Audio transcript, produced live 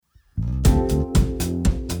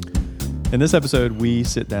In this episode, we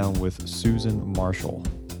sit down with Susan Marshall.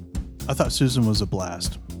 I thought Susan was a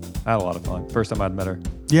blast. I had a lot of fun. First time I'd met her.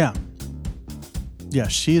 Yeah. Yeah,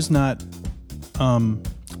 she is not,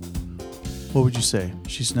 what would you say?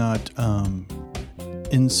 She's not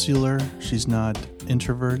insular. She's not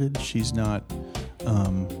introverted. She's not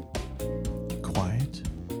quiet.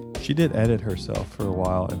 She did edit herself for a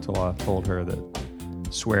while until I told her that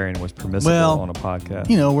swearing was permissible on a podcast.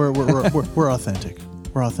 You know, we're authentic.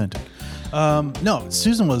 We're authentic. No,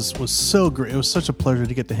 Susan was so great. It was such a pleasure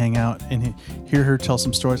to get to hang out and hear her tell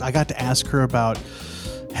some stories. I got to ask her about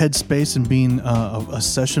Headspace and being a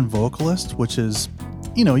session vocalist, which is,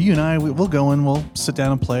 you know, you and I, we'll go in, we'll sit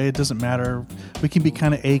down and play. It doesn't matter. We can be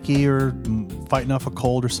kind of achy or fighting off a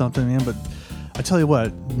cold or something, man. But I tell you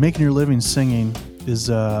what, making your living singing is,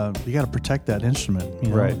 you got to protect that instrument,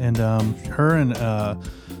 you know? Right. And her and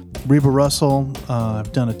Reba Russell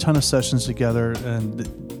have done a ton of sessions together,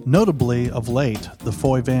 and notably of late, the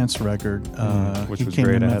Foy Vance record, which was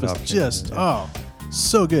great.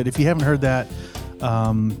 So good. If you haven't heard that,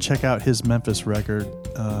 check out his Memphis record.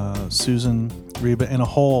 Susan, Reba, and a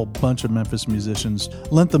whole bunch of Memphis musicians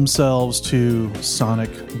lent themselves to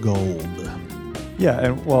Sonic Gold. Yeah,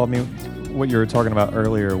 and well, I mean, what you were talking about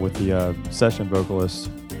earlier with the session vocalist,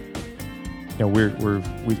 you know,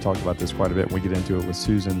 we've talked about this quite a bit when we get into it with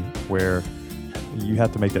Susan, where you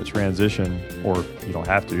have to make that transition, or you don't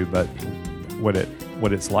have to, but what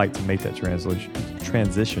it's like to make that transition,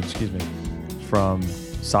 from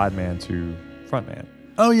sideman to frontman.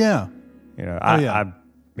 Oh yeah. You know, I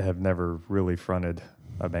have never really fronted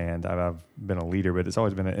a band. I've been a leader, but it's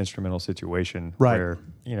always been an instrumental situation where,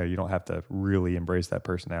 you know, you don't have to really embrace that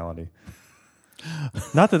personality.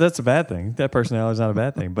 Not that that's a bad thing. That personality is not a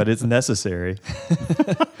bad thing, but it's necessary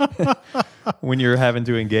when you're having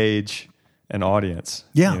to engage an audience.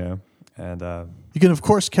 Yeah. You know? And you can, of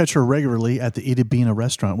course, catch her regularly at the Ida Bina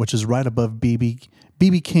restaurant, which is right above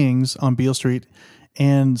BB King's on Beale Street.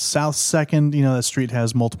 And South 2nd, you know, that street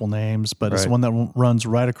has multiple names, but it's the one that runs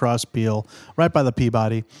right across Beale, right by the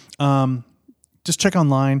Peabody. Just check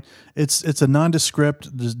online. It's a nondescript,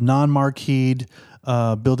 non-marqueed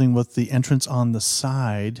building with the entrance on the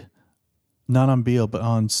side, not on Beale, but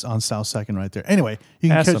on South 2nd right there. Anyway, you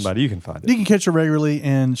can ask somebody, you can find it. You can catch her regularly,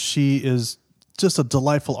 and she is just a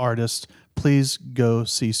delightful artist. Please go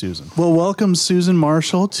see Susan. Well, welcome Susan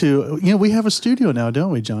Marshall to, you know, we have a studio now,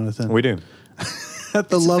 don't we, Jonathan? We do. At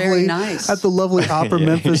the lovely Opera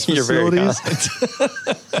Memphis facilities.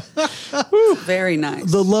 Very nice.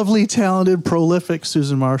 The lovely, talented, prolific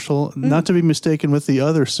Susan Marshall, not to be mistaken with the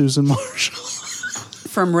other Susan Marshall.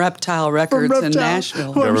 From Reptile Records in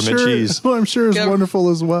Nashville. Cheese. Who I'm sure is wonderful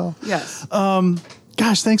as well. Yes.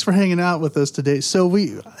 Gosh, thanks for hanging out with us today. So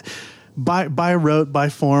we, by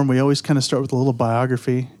form, we always kind of start with a little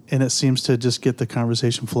biography, and it seems to just get the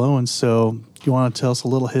conversation flowing. So you want to tell us a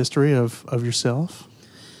little history of yourself?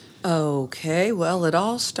 Okay. Well, it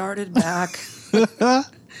all started back.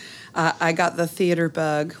 I got the theater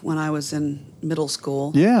bug when I was in middle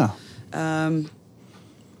school. Yeah.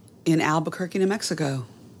 In Albuquerque, New Mexico.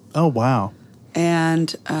 Oh, wow.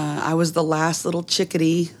 And I was the last little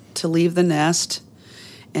chickadee to leave the nest.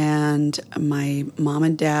 And my mom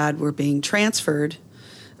and dad were being transferred.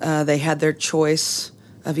 They had their choice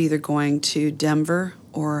of either going to Denver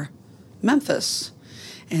or Memphis.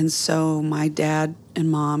 And so my dad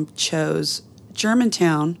and mom chose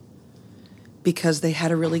Germantown because they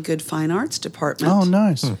had a really good fine arts department. Oh,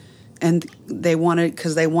 nice. And they wanted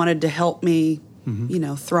to help me, you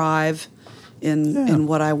know, thrive in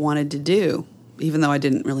what I wanted to do, even though I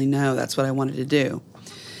didn't really know that's what I wanted to do.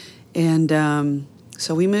 And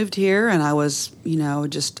so we moved here, and I was, you know,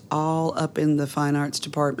 just all up in the fine arts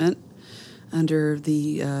department under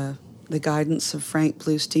the guidance of Frank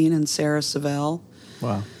Bluestein and Sarah Savell.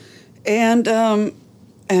 Wow. And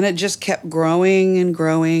it just kept growing and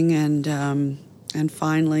growing, and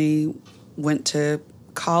finally went to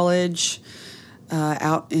college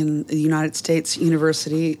out in the United States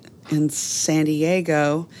University in San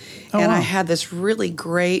Diego. Oh, and wow. I had this really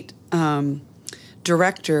great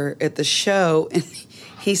director at the show, and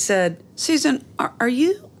he said, "Susan, why are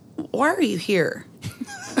you here?"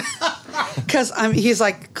 Because he's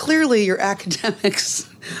like, clearly your academics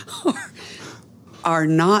are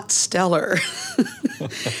not stellar.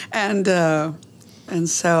 And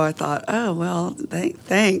so I thought, oh, well,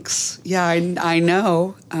 thanks. Yeah, I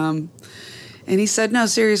know. And he said, no,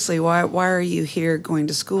 seriously, why are you here going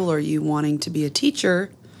to school? Are you wanting to be a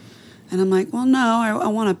teacher? And I'm like, well, no, I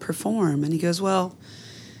want to perform. And he goes,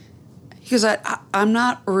 I'm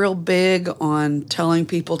not real big on telling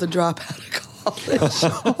people to drop out of college. college.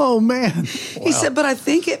 Oh man. He said, but I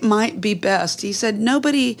think it might be best. He said,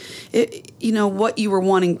 what I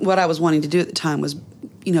was wanting to do at the time was,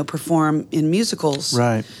 perform in musicals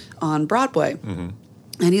Right. on Broadway. And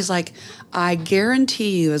he's like, I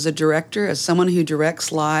guarantee you, as a director, as someone who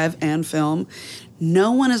directs live and film,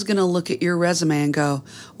 no one is going to look at your resume and go,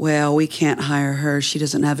 well, we can't hire her. She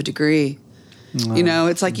doesn't have a degree.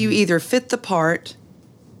 It's like you either fit the part,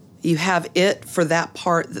 you have it for that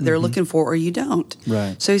part that they're looking for, or you don't.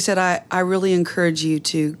 Right. So he said, I really encourage you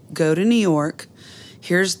to go to New York.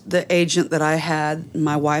 Here's the agent that I had,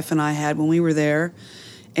 my wife and I had when we were there.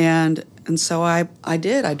 And so I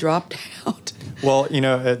did. I dropped out. Well,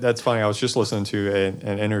 that's funny. I was just listening to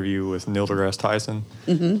an interview with Neil deGrasse Tyson,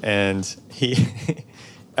 and he,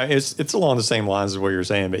 it's along the same lines as what you're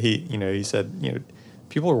saying, but he said,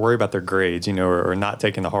 people are worried about their grades, or not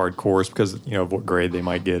taking the hard course because, of what grade they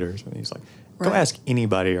might get or something. He's like, go ask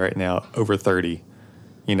anybody right now over 30,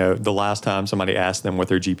 the last time somebody asked them what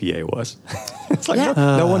their GPA was. It's like,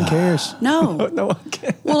 no one cares. No. No one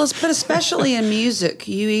cares. Well, but especially in music,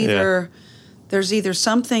 there's either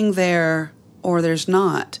something there or there's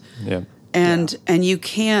not. Yeah. And you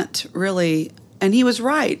can't really, and he was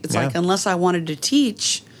right. It's like, unless I wanted to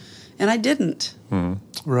teach, and I didn't.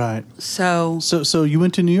 Right. So you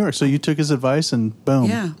went to New York. So you took his advice and boom.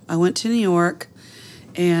 yeah, I went to New York,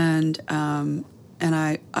 and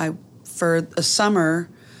I for a summer,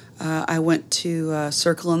 I went to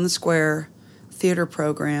Circle in the Square theater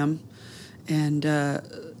program, and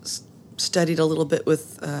studied a little bit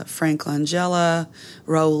with Frank Langella,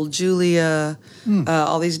 Raul Julia,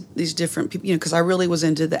 all these different people, because I really was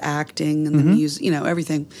into the acting and the music,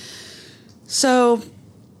 everything. So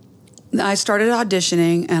I started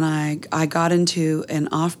auditioning, and I got into an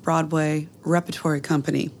off-Broadway repertory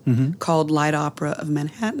company called Light Opera of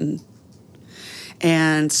Manhattan.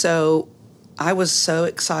 And so I was so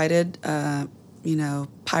excited,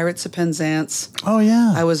 Pirates of Penzance. Oh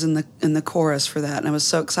yeah. I was in the chorus for that, and I was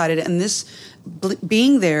so excited. And this,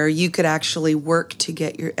 being there, you could actually work to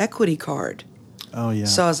get your equity card. Oh yeah.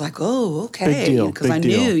 So I was like, oh, okay. Big deal. Because I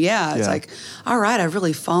Big deal. knew, it's like, all right, I've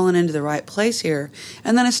really fallen into the right place here.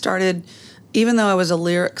 And then I started, even though I was a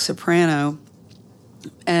lyric soprano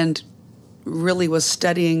and really was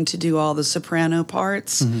studying to do all the soprano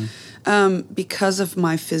parts, because of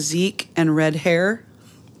my physique and red hair,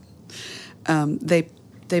 they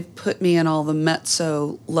put me in all the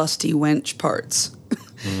mezzo lusty wench parts.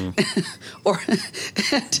 And I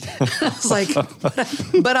was like,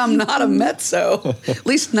 but I'm not a mezzo. At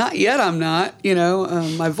least not yet. I'm not.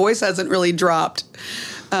 My voice hasn't really dropped,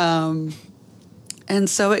 and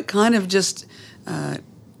so it kind of just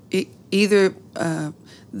either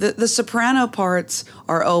the soprano parts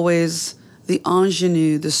are always the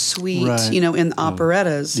ingenue, the sweet, Right. In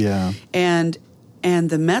operettas, and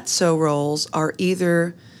the mezzo roles are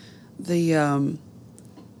either the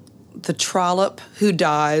trollop who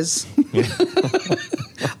dies,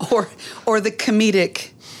 or the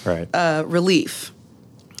comedic relief.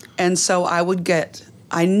 And so I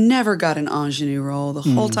never got an ingenue role. The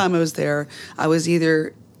whole time I was there, I was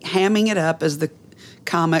either hamming it up as the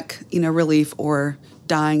comic, relief, or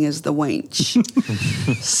dying as the wench.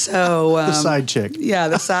 So the side chick. Yeah,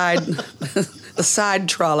 the side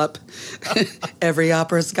trollop. Every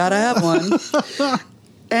opera's got to have one.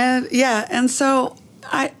 And so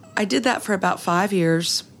I did that for about 5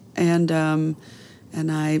 years, and I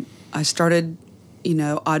started,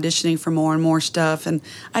 auditioning for more and more stuff, and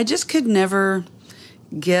I just could never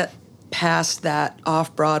get past that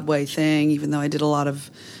off-Broadway thing, even though I did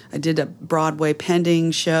a Broadway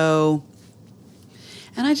pending show,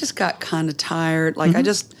 and I just got kind of tired. Like I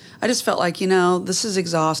just felt like, this is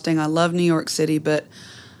exhausting. I love New York City, but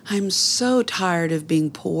I'm so tired of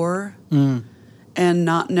being poor. And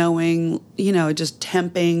not knowing, just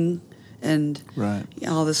temping and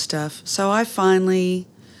all this stuff. So I finally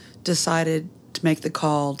decided to make the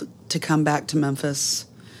call to come back to Memphis.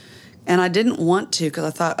 And I didn't want to, because I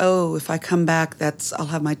thought, if I come back, I'll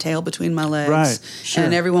have my tail between my legs. Right, sure.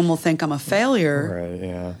 And everyone will think I'm a failure. Right,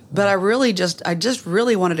 yeah. But I just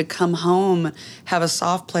really wanted to come home, have a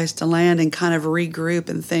soft place to land, and kind of regroup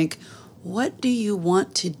and think, what do you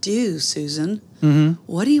want to do, Susan?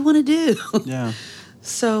 What do you want to do? Yeah.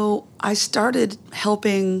 So I started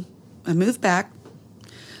helping. I moved back,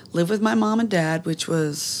 lived with my mom and dad, which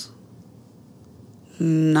was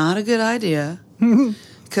not a good idea.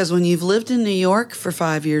 Because when you've lived in New York for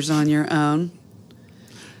 5 years on your own,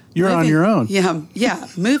 you're on your own. Yeah.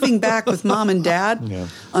 Moving back with mom and dad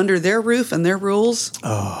under their roof and their rules.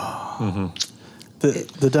 Oh.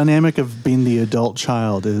 The dynamic of being the adult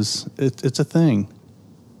child it's a thing.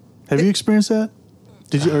 Have you experienced that?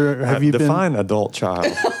 Did you, or have you define adult child?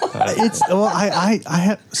 It's well, I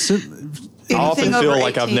have. I often Anything feel over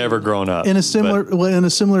like I've 18. never grown up. In a similar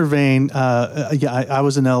vein, I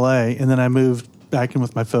was in L.A. and then I moved back in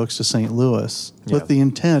with my folks to St. Louis with the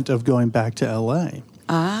intent of going back to L.A.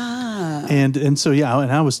 Ah. And so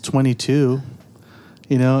and I was 22,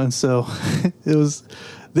 and so it was.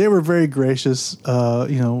 They were very gracious,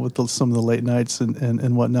 with some of the late nights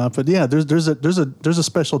and whatnot. But yeah, there's a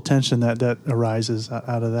special tension that arises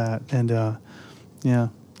out of that, and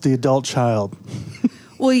the adult child.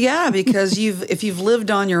 Well, yeah, because if you've lived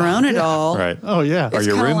on your own at all, Right. Oh yeah. Are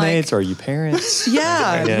you kinda roommates? like- Are you parents?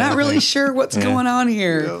 yeah, Yeah. not really sure what's going on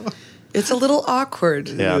here. It's a little awkward.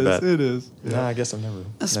 Yeah, I bet. It is. No, I guess I've never.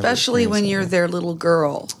 Especially never when experienced you're that. their little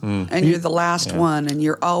girl and you're the last one and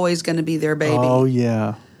you're always going to be their baby. Oh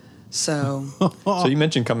yeah. So So you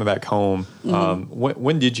mentioned coming back home. Mm-hmm.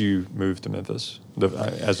 When did you move to Memphis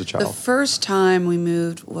as a the child? first time we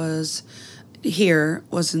moved was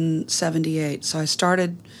in 78. So I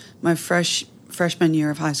started my freshman year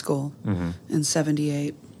of high school in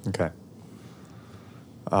 78. Okay.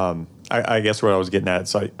 I guess what I was getting at.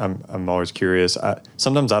 So I'm always curious.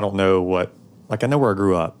 Sometimes I don't know what. Like I know where I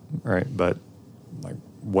grew up, right? But like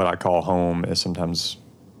what I call home is sometimes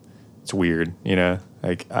it's weird.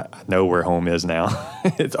 Like I know where home is now.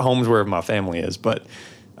 It's home's where my family is, but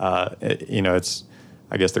it's.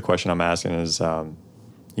 I guess the question I'm asking is,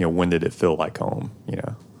 when did it feel like home?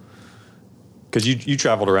 Because you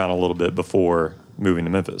traveled around a little bit before moving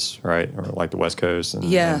to Memphis, right? Or like the West Coast.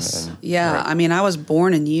 Yes. Yeah. Right. I mean, I was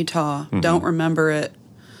born in Utah. Don't remember it.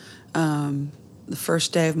 The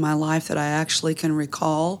first day of my life that I actually can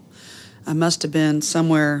recall, I must have been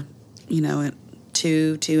somewhere, at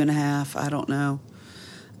 2.5, I don't know,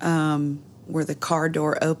 where the car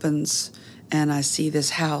door opens and I see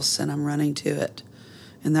this house and I'm running to it.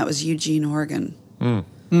 And that was Eugene, Oregon.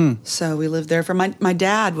 So we lived there for my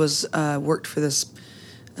dad was worked for this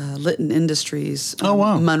Litton Industries, Oh,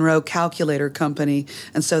 wow. Monroe Calculator Company,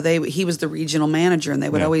 and so he was the regional manager, and they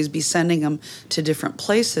would always be sending him to different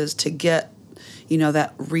places to get,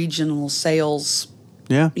 that regional sales,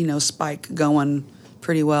 spike going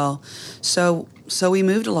pretty well. So we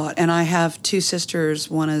moved a lot, and I have two sisters.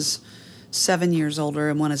 One is 7 years older,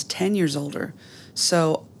 and one is 10 years older.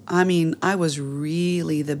 So I mean, I was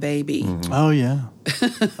really the baby. Oh yeah.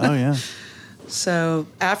 Oh yeah. So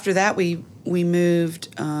after that, we moved.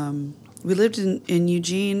 We lived in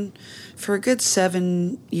Eugene for a good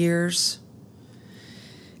 7 years.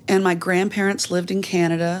 And my grandparents lived in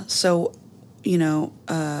Canada. So,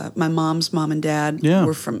 my mom's mom and dad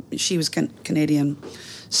were she was Canadian.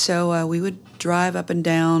 So we would drive up and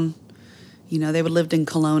down. They would lived in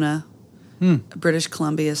Kelowna, British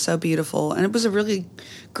Columbia, so beautiful. And it was a really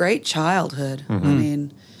great childhood. I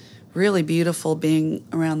mean, really beautiful being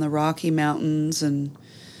around the Rocky Mountains and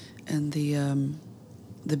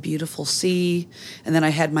the beautiful sea. And then I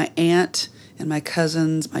had my aunt and my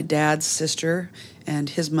cousins, my dad's sister, and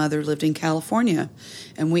his mother lived in California.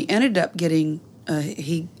 And we ended up getting,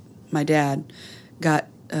 my dad got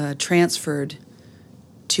transferred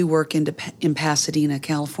to work in Pasadena,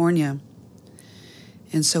 California.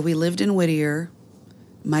 And so we lived in Whittier.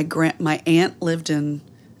 My aunt lived in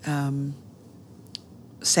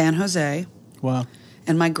San Jose. Wow.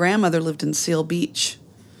 And my grandmother lived in Seal Beach,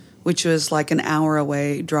 which was like an hour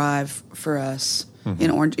away drive for us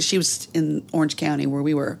in Orange. She was in Orange County where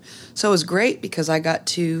we were. So it was great because I got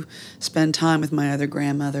to spend time with my other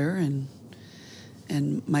grandmother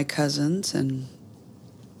and my cousins, and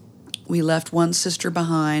we left one sister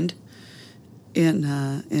behind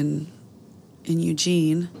in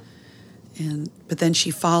Eugene. But then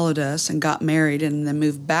she followed us and got married and then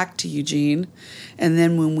moved back to Eugene. And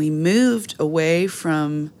then when we moved away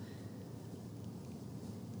from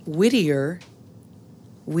Whittier,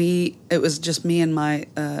 it was just me and my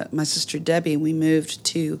sister Debbie. We moved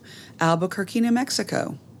to Albuquerque, New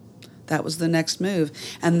Mexico. That was the next move.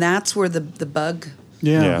 And that's where the bug,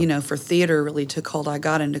 for theater really took hold. I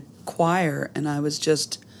got into choir and I was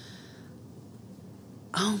just,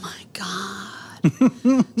 oh my God.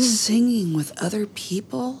 Singing with other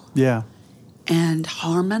people and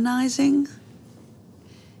harmonizing.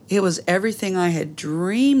 It was everything I had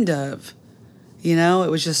dreamed of. It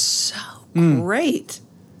was just so great.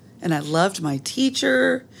 And I loved my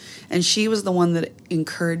teacher, and she was the one that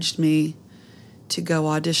encouraged me to go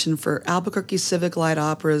audition for Albuquerque Civic Light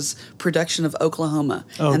Opera's production of Oklahoma.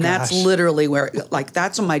 And that's literally where,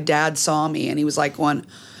 that's when my dad saw me, and he was like,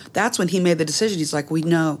 that's when he made the decision. He's like,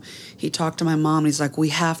 he talked to my mom, and he's like, we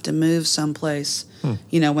have to move someplace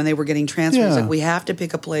When they were getting transferred. It's Yeah. like, we have to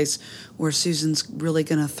pick a place where Susan's really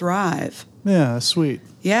going to thrive. Yeah, sweet.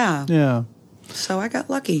 Yeah. Yeah. So I got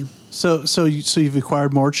lucky. So you've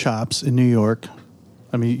acquired more chops in New York.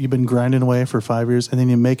 I mean, you've been grinding away for 5 years, and then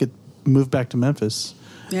you move back to Memphis.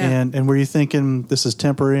 Yeah. And were you thinking this is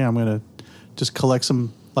temporary? I'm going to just collect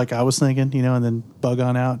some, like I was thinking, and then bug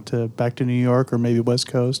on out to back to New York or maybe West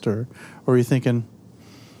Coast, or were you thinking?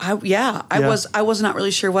 I was not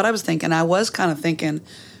really sure what I was thinking. I was kind of thinking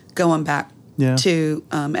going back to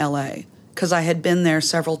L.A. because I had been there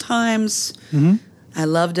several times. Mm-hmm. I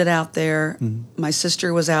loved it out there. My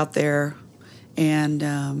sister was out there, and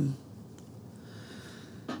and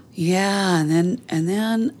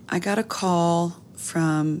then I got a call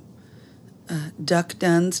from Duck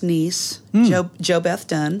Dunn's niece, Jo Beth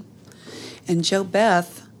Dunn, and Jo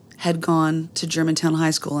Beth had gone to Germantown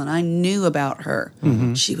High School, and I knew about her.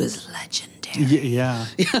 Mm-hmm. She was legendary. Yeah.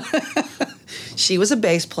 She was a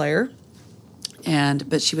bass player,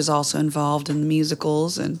 but she was also involved in the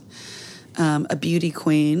musicals and a beauty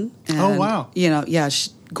queen. And, Oh, wow.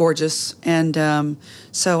 She's gorgeous. And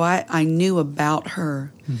so I knew about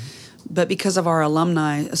her. Mm-hmm. But because of our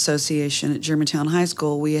alumni association at Germantown High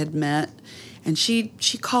School, we had met, and she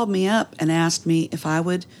called me up and asked me if I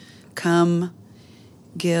would come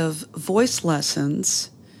give voice lessons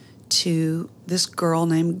to this girl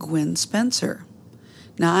named Gwen Spencer.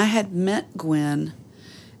 Now, I had met Gwen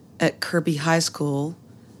at Kirby High School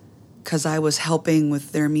because I was helping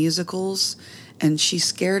with their musicals, and she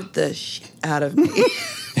scared the shit out of me.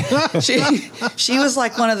 She was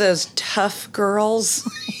like one of those tough girls,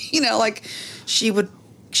 like she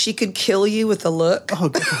could kill you with a look. Oh,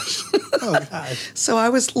 gosh. Oh, gosh. So I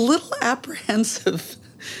was a little apprehensive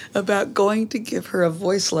about going to give her a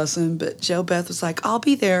voice lesson, but Jo Beth was like, I'll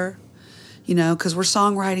be there, because we're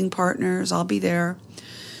songwriting partners. I'll be there.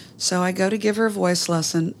 So I go to give her a voice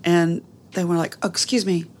lesson, and they were like, oh, excuse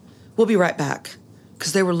me, we'll be right back.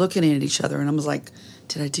 Because they were looking at each other, and I was like,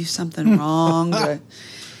 did I do something wrong? And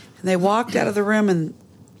they walked out of the room and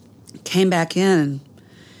came back in,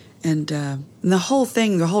 and the whole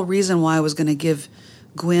reason why I was going to give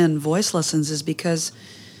Gwen voice lessons is because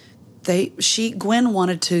Gwen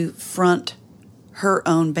wanted to front her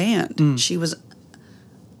own band. She was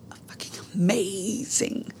a fucking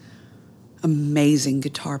amazing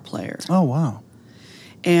guitar player. Oh, wow.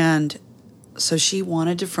 And so she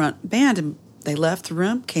wanted to front band, and they left the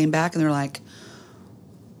room, came back, and they're like,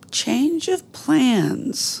 change of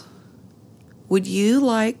plans. Would you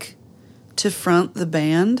like to front the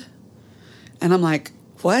band? And I'm like,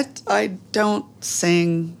 what? I don't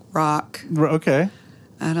sing rock. Okay.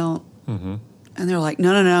 I don't. Mm-hmm. And they're like,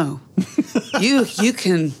 no. you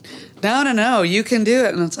can, no, you can do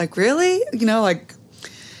it. And it's like, really?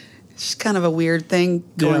 It's kind of a weird thing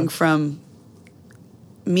going from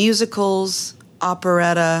musicals,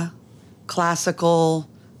 operetta, classical,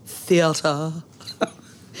 theater,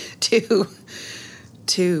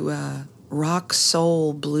 to rock,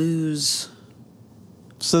 soul, blues.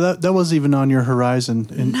 So that wasn't even on your horizon.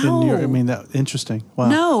 That interesting. Wow.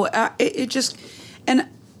 No, it just, and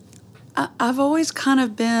I've always kind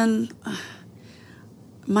of been,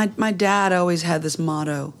 my dad always had this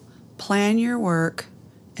motto, plan your work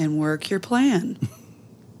and work your plan.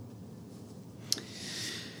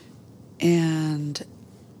 And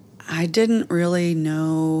I didn't really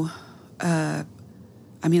know, I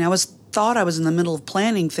thought I was in the middle of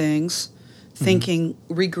planning things, thinking,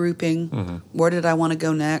 regrouping, where did I want to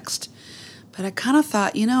go next? But I kind of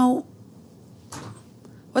thought,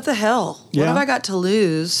 what the hell? Yeah. What have I got to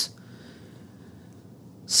lose?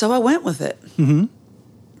 So I went with it. Mm-hmm.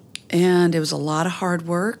 And it was a lot of hard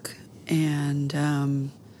work and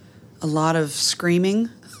a lot of screaming,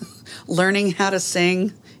 learning how to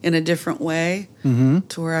sing in a different way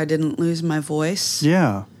to where I didn't lose my voice.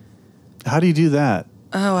 Yeah. How do you do that?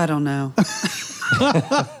 Oh, I don't know.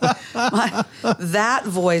 That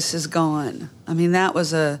voice is gone. That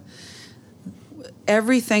was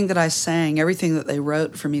everything that I sang, everything that they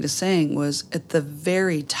wrote for me to sing was at the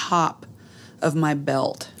very top of my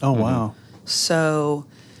belt. Oh, wow. So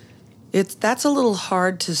that's a little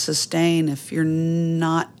hard to sustain if you're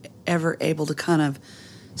not ever able to kind of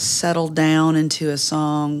settle down into a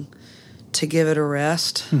song to give it a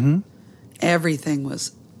rest. Mm-hmm. Everything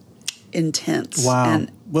was intense. Wow.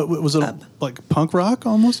 And what was it, like punk rock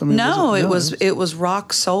almost? No, it was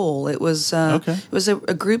rock soul. It was It was a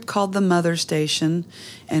group called the Mother Station,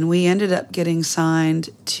 and we ended up getting signed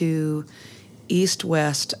to East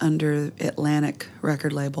West under Atlantic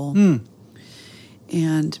record label.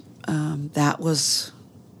 And that was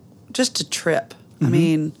just a trip.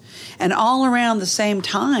 And all around the same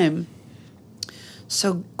time,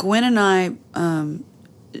 So Gwen and I,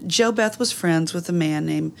 Jo Beth was friends with a man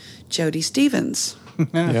named Jody Stevens.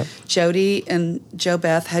 Yep. Jody and Jo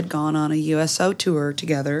Beth had gone on a USO tour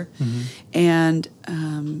together, and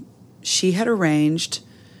she had arranged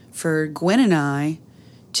for Gwen and I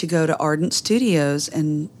to go to Ardent Studios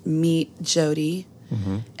and meet Jody.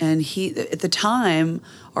 And at the time,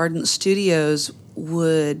 Ardent Studios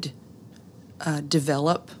would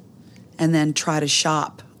develop and then try to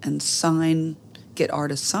shop and get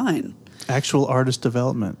artists sign. Actual artist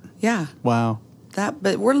development. Yeah. Wow.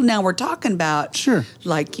 But we're talking about Sure.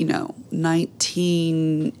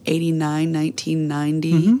 1989,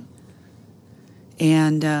 1990.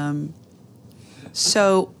 And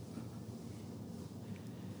so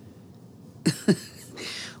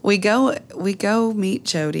we go meet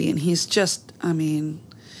Jody, and he's just,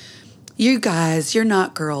 you guys, you're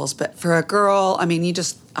not girls, but for a girl,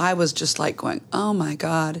 I was just like going, oh my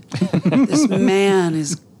God, this man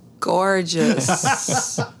is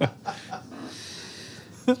gorgeous.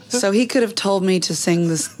 So he could have told me to sing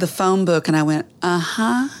the phone book, and I went,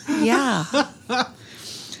 yeah.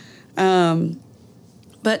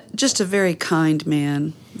 But just a very kind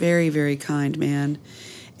man, very, very kind man.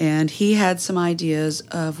 And he had some ideas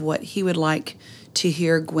of what he would like to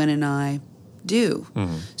hear Gwen and I do.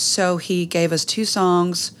 So he gave us 2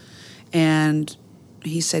 songs, and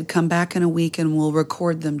he said, come back in a week and we'll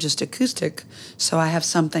record them just acoustic so I have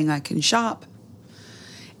something I can shop.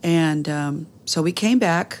 And so we came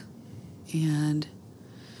back and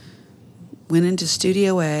went into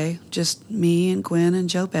Studio A, just me and Gwen and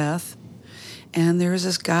Jo Beth. And there was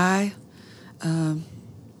this guy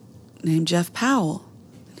named Jeff Powell.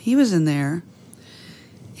 He was in there.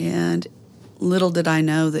 And little did I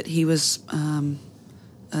know that he was a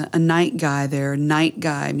night guy there. Night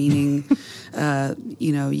guy, meaning,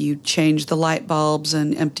 you change the light bulbs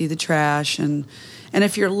and empty the trash. And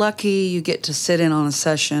if you're lucky, you get to sit in on a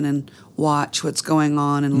session and watch what's going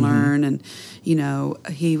on and learn. And,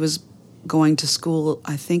 he was going to school,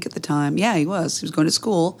 I think at the time. Yeah, he was. He was going to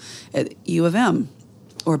school at U of M,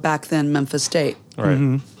 or back then Memphis State.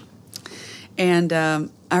 Right. And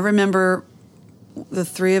I remember the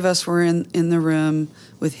 3 of us were in the room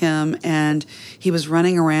with him, and he was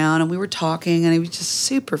running around, and we were talking, and he was just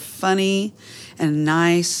super funny and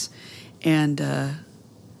nice. And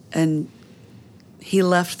he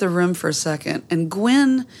left the room for a second, and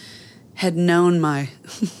Gwen had known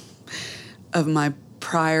of my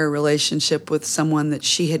prior relationship with someone that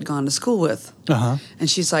she had gone to school with. And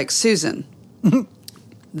she's like, Susan,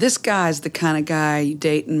 this guy's the kind of guy you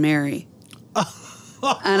date and marry.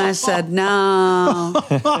 And I said, no,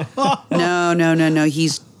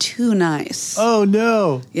 he's too nice. Oh,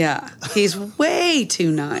 no. Yeah, he's way too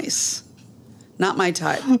nice. Not my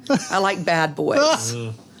type. I like bad boys,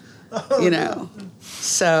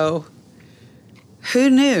 So who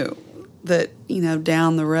knew that,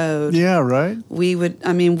 down the road. Yeah, right. We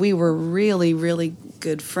were really, really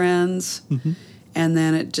good friends. And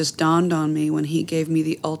then it just dawned on me when he gave me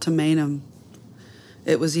the ultimatum.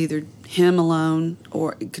 It was either him alone,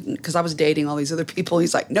 or because I was dating all these other people.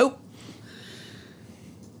 He's like, nope.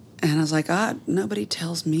 And I was like, nobody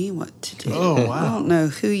tells me what to do. Oh, wow. I don't know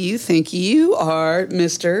who you think you are,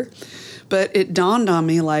 mister. But it dawned on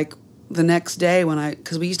me like the next day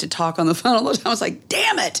because we used to talk on the phone all the time. I was like,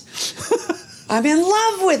 damn it. I'm in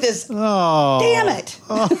love with this. Oh. Damn it.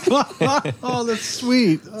 Oh, that's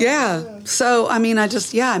sweet. Yeah. So, I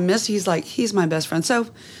miss, he's my best friend. So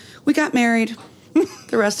we got married.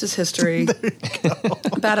 The rest is history. There you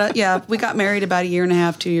go. We got married about 1.5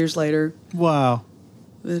 years, 2 years later. Wow.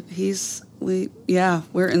 But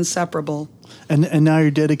we're inseparable. And now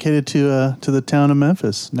you're dedicated to the town of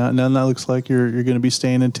Memphis. Now that looks like you're going to be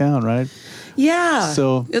staying in town, right? Yeah.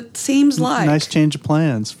 So it seems like nice change of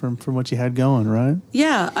plans from what you had going, right?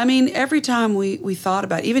 Yeah. Every time we thought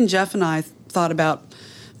about, even Jeff and I thought about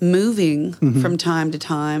moving from time to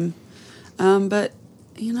time. But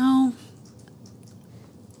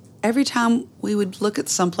every time we would look at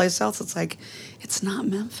someplace else, it's like, it's not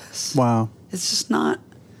Memphis. Wow. It's just not.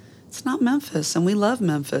 It's not Memphis, and we love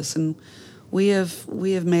Memphis, and we have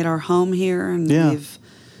made our home here, and we've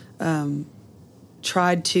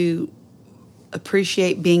tried to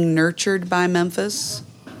appreciate being nurtured by Memphis.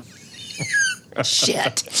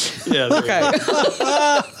 Shit. Yeah. Okay.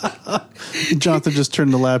 Jonathan just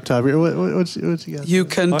turned the laptop here. What you got? You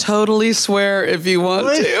can totally swear if you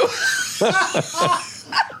want to.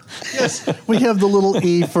 Yes, we have the little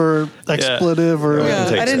E for expletive or. Yeah,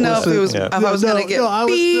 I didn't know if it was if I was going to get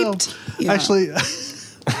beeped. No. Actually,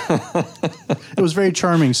 it was very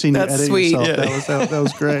charming seeing you That's edit sweet. yourself. Yeah. That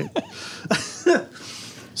was great.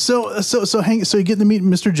 So you get to meet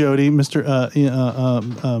Mr. Jody,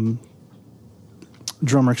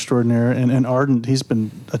 drummer extraordinaire, and Ardent. He's been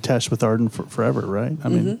attached with Ardent forever, right? I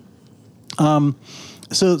mean,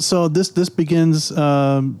 so this begins.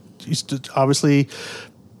 Obviously,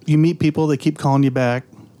 you meet people, they keep calling you back,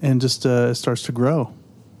 and just it starts to grow.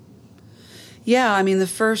 Yeah, I mean the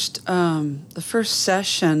first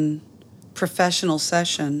session, professional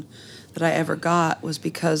session that I ever got was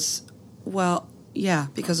because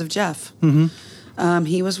of Jeff. Mm-hmm.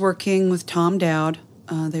 He was working with Tom Dowd.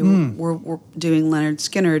 They were doing Leonard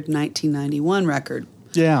Skinner's 1991 record.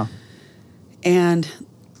 Yeah. And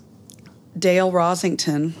Dale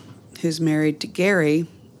Rosington, who's married to Gary,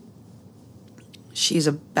 she's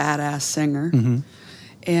a badass singer. Mm-hmm.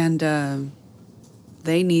 And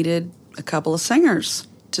they needed a couple of singers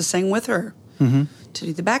to sing with her, to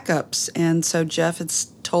do the backups. And so Jeff had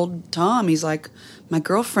told Tom, he's like, my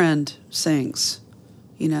girlfriend sings,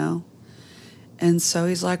 you know? And so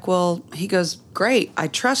he's like, well, he goes, great, I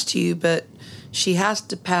trust you, but she has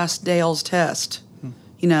to pass Dale's test,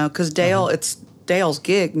 you know, because Dale, it's Dale's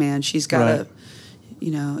gig, man. She's got to,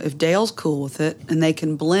 you know, if Dale's cool with it and they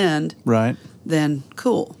can blend, right, then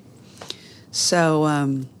cool. So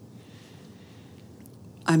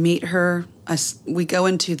I meet her. We go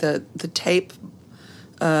into the tape.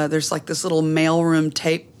 There's like this little mailroom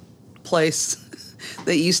tape place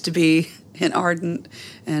that used to be in Ardent,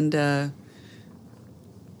 and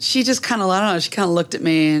she just kind of, I don't know, she kind of looked at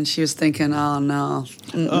me and she was thinking, oh no,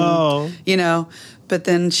 you know. But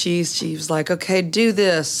then she was like, okay, do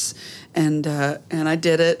this, and I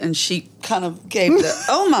did it, and she kind of gave the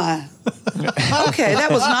oh my, okay,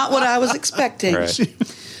 that was not what I was expecting. Right.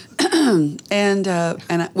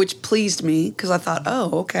 and which pleased me because I thought,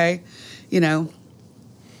 oh, okay, you know.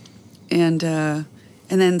 And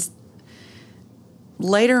then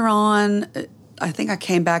later on, I think I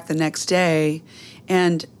came back the next day,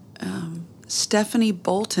 and Stephanie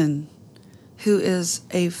Bolton, who is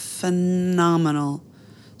a phenomenal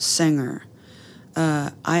singer,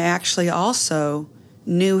 I actually also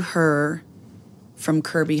knew her from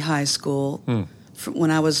Kirby High School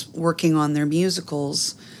when I was working on their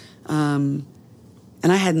musicals. And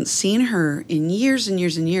I hadn't seen her in years and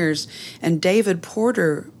years and years. And David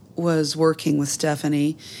Porter was working with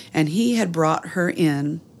Stephanie, and he had brought her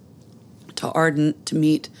in to Ardent to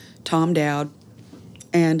meet Tom Dowd.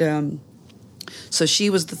 And so she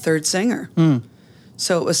was the third singer.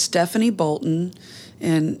 So it was Stephanie Bolton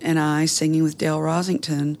and I singing with Dale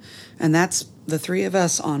Rosington. And that's the three of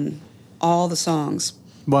us on all the songs.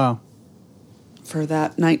 Wow. For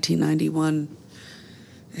that 1991.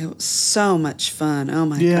 It was so much fun. Oh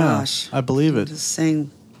my gosh. I believe it. To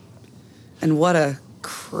sing. And what a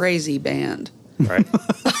crazy band. Right.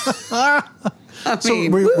 I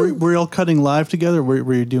mean, were you all cutting live together?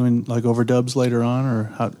 Were you doing like overdubs later on, or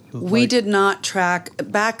how? We did not track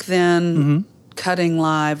back then. Cutting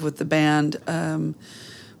live with the band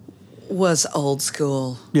was old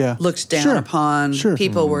school. Yeah, looked down upon. Sure.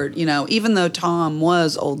 People were, you know, even though Tom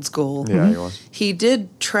was old school. Yeah, he was. He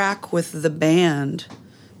did track with the band,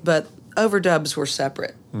 but overdubs were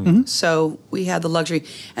separate. So we had the luxury.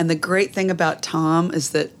 And the great thing about Tom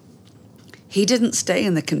is that he didn't stay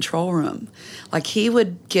in the control room. Like, he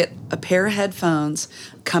would get a pair of headphones,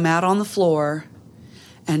 come out on the floor,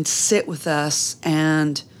 and sit with us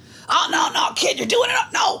and, oh, no, kid, you're doing it.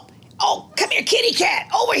 No. Oh, come here, kitty cat,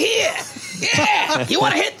 over here. Yeah, you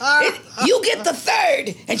want to hit? You get the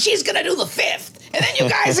third, and she's going to do the fifth. And then you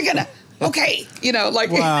guys are going to, okay. You know, like,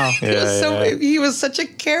 wow. He was such a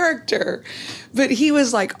character. But he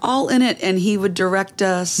was, like, all in it, and he would direct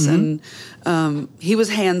us, and he was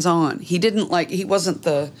hands-on. He didn't, like, he wasn't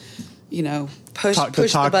the, you know, push the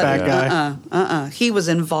button. Back guy. He was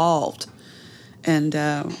involved. And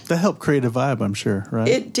that helped create a vibe, I'm sure, right?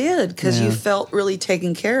 It did, because you felt really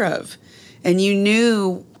taken care of. And you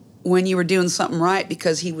knew when you were doing something right,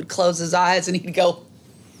 because he would close his eyes and he'd go,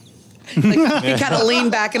 like, he'd kind of lean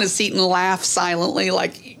back in his seat and laugh silently,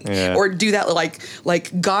 like, or do that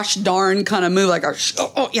like gosh darn kind of move, like,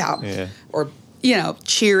 yeah. Or, you know,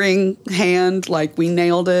 cheering hand, like we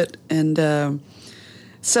nailed it. And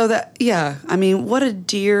so that, I mean, what a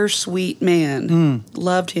dear, sweet man.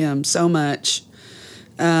 Loved him so much.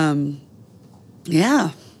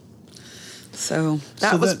 So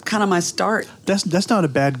that was kind of my start. That's not a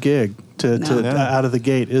bad gig to out of the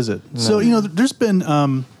gate, is it? No. So, you know, there's been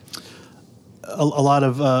a lot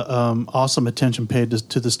of awesome attention paid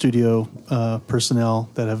to the studio personnel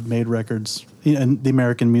that have made records, you know, in the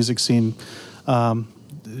American music scene.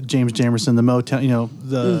 James Jamerson, the Motown, you know,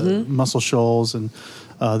 the Muscle Shoals, and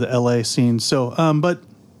the LA scene. So, but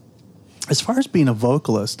As far as being a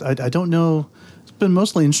vocalist, I don't know. It's been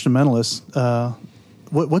mostly instrumentalist.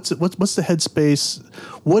 What's the headspace?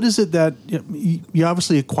 What is it that you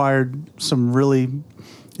obviously acquired some really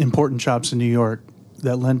important chops in New York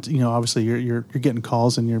that lent, obviously you're getting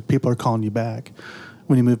calls and your people are calling you back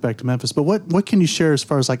when you move back to Memphis. But what can you share as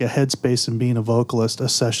far as like a headspace and being a vocalist, a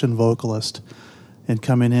session vocalist, and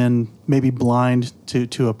coming in maybe blind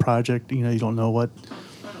to a project? You don't know what.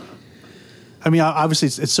 I mean,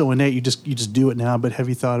 obviously it's so innate. You just do it now. But have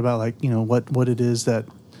you thought about like what it is that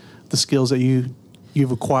the skills that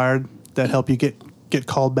you've acquired that help you get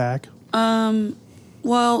called back?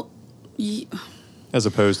 Well, as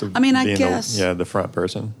opposed to I being guess the front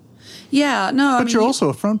person. Yeah, no. But you're also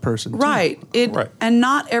a front person, too. Right. Right. And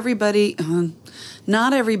not everybody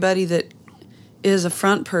that is a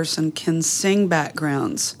front person can sing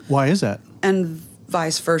backgrounds. Why is that? And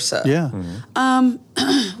vice versa. Yeah.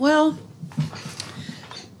 Mm-hmm. Well,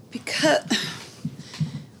 because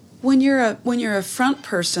when you're a front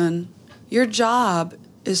person, your job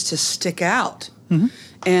is to stick out,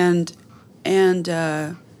 and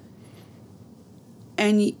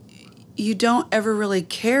you don't ever really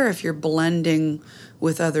care if you're blending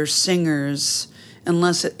with other singers,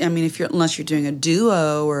 unless you're doing a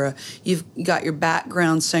duo or you've got your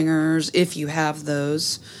background singers if you have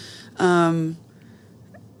those.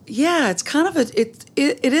 It's kind of it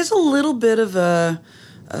is a little bit of a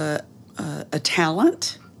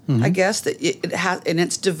talent, I guess, that it has, and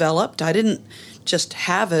it's developed. I didn't just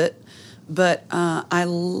have it, but I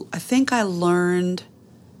think I learned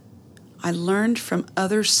from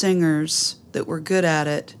other singers that were good at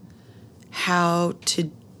it how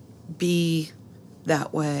to be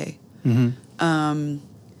that way.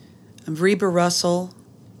 Reba Russell,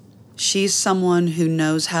 she's someone who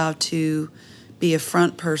knows how to be a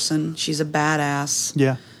front person. She's a badass.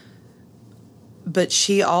 Yeah. But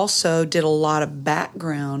she also did a lot of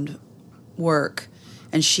background work,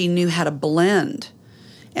 and she knew how to blend.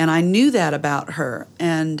 And I knew that about her.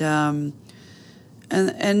 And I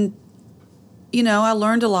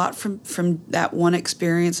learned a lot from that one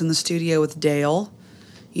experience in the studio with Dale.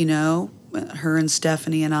 Her and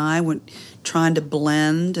Stephanie and I went trying to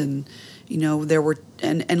blend, and there were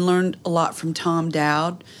and learned a lot from Tom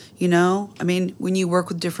Dowd. When you work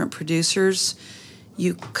with different producers,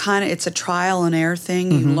 you it's a trial and error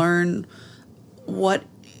thing. You learn what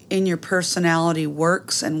in your personality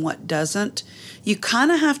works and what doesn't. You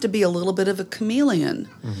kind of have to be a little bit of a chameleon,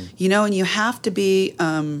 and you have to be.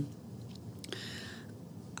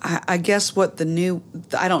 I guess what I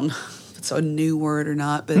don't know if it's a new word or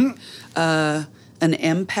not, but an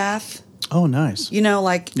empath. Oh, nice.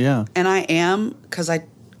 Yeah. And I am, because I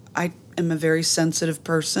am a very sensitive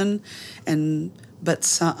person,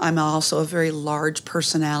 but I'm also a very large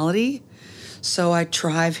personality, so I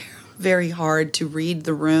try very hard to read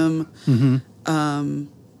the room,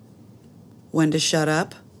 when to shut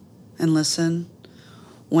up and listen,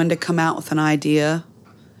 when to come out with an idea.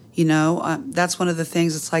 That's one of the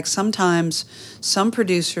things. It's like sometimes some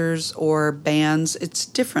producers or bands, it's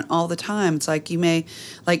different all the time. It's like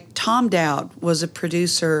Tom Dowd was a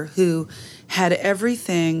producer who had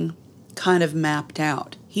everything kind of mapped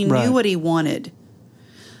out. He knew what he wanted.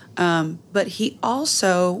 But he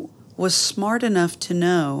also was smart enough to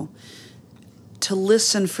know to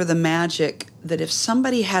listen for the magic, that if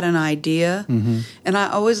somebody had an idea, and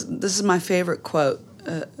this is my favorite quote,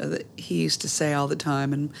 that he used to say all the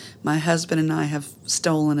time, and my husband and I have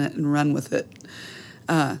stolen it and run with it.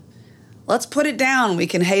 Let's put it down. We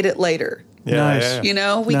can hate it later. Yeah, nice.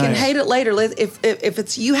 yeah. We can hate it later. If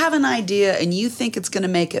it's you have an idea and you think it's going to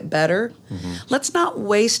make it better, let's not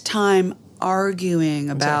waste time arguing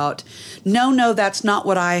about, no, that's not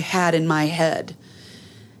what I had in my head.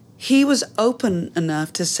 He was open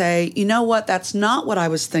enough to say, you know what, that's not what I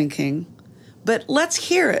was thinking, but let's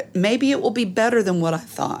hear it. Maybe it will be better than what I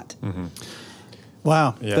thought.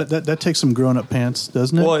 Wow, Yeah. that takes some grown-up pants,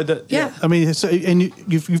 doesn't it? Well, Yeah. I mean, and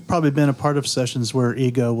you've probably been a part of sessions where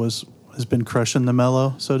ego has been crushing the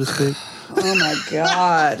mellow, so to speak. Oh my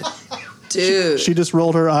God, dude! She just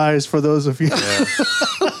rolled her eyes for those of you.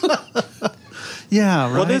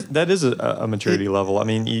 Yeah, right. Well, that is a maturity level. I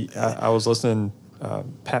mean, I was listening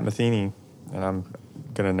Pat Metheny, and I'm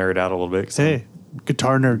going to nerd out a little bit. Hey,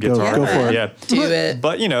 guitar nerd, go Yeah. for it. Yeah. Do it.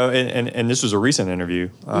 But, and this was a recent interview.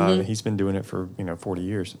 He's been doing it for, 40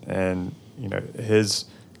 years. And, his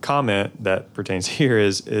comment that pertains here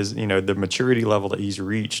is the maturity level that he's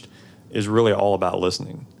reached is really all about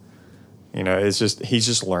listening. It's just, he's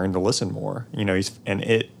just learned to listen more.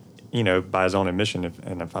 by his own admission,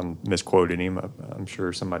 and if I'm misquoting him, I'm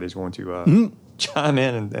sure somebody's going to chime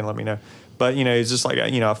in and let me know. But, he's just like,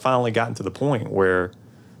 I've finally gotten to the point where,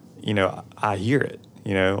 I hear it,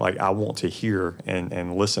 like I want to hear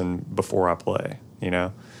and listen before I play,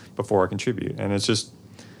 before I contribute. And it's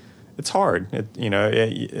hard. I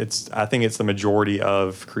think it's the majority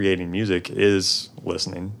of creating music is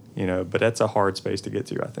listening, but that's a hard space to get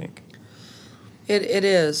to, I think. It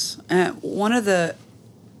is. One of the,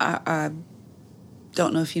 I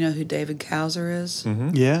don't know if you know who David Kowser is.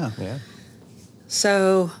 Mm-hmm. Yeah.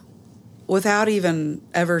 So, without even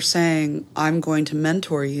ever saying, I'm going to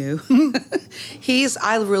mentor you,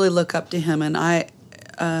 I really look up to him, and I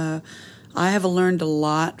have learned a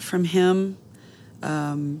lot from him.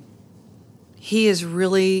 He is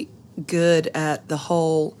really good at the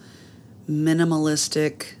whole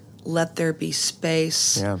minimalistic, let there be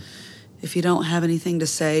space. Yeah. If you don't have anything to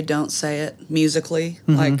say, don't say it musically.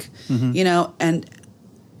 And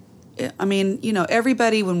I mean,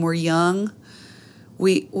 everybody when we're young,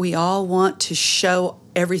 we all want to show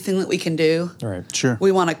everything that we can do. Right. Sure.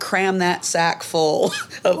 We want to cram that sack full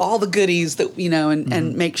of all the goodies that,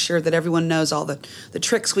 and make sure that everyone knows all the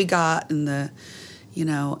tricks we got and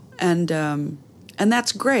and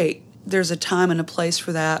that's great. There's a time and a place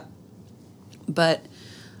for that. But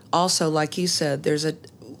also, like you said,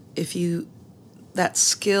 that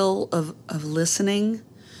skill of listening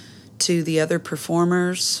to the other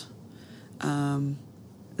performers, and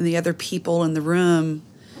the other people in the room,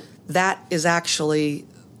 that is actually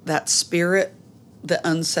that spirit, the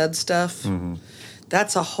unsaid stuff. Mm-hmm.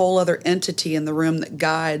 That's a whole other entity in the room that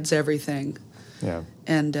guides everything. Yeah.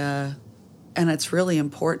 And it's really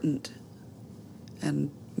important.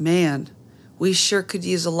 And man, we sure could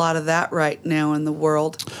use a lot of that right now in the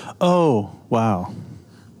world. Oh, wow.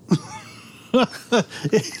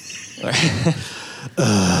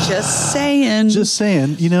 Just saying.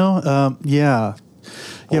 Yeah.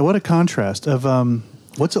 What a contrast of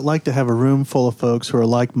what's it like to have a room full of folks who are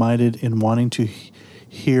like-minded in wanting to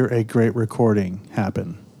hear a great recording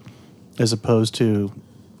happen, as opposed to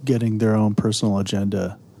getting their own personal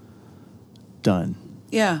agenda done.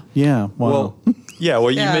 Yeah. Yeah. Wow. Well, Yeah.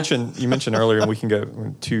 you mentioned earlier, and we can go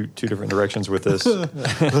in two different directions with this.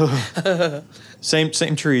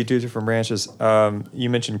 Same tree, two different branches. You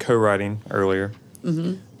mentioned co-writing earlier.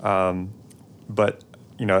 Mm-hmm. But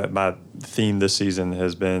my theme this season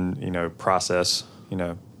has been process.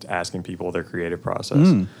 Asking people their creative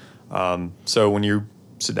process. So when you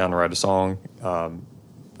sit down to write a song,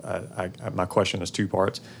 my question is two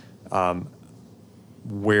parts.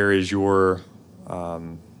 Where is your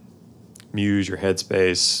muse, your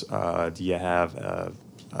headspace? Do you have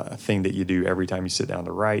a thing that you do every time you sit down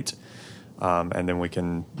to write? And then we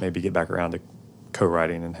can maybe get back around to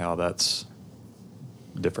co-writing and how that's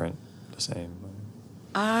different, the same.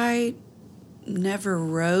 I never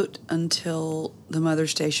wrote until the Mother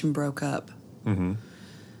Station broke up. Mm-hmm.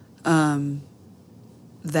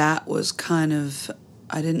 That was kind of,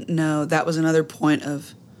 I didn't know, that was another point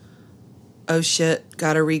of, oh shit,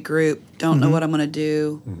 gotta regroup, don't know what I'm gonna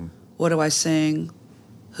do, what do I sing,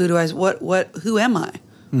 who am I,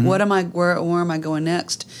 what am I, where am I going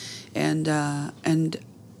next, and a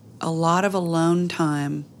lot of alone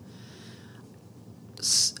time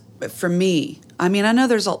for me. I mean, I know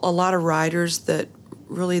there's a lot of writers that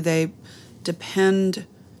really, they depend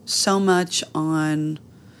so much on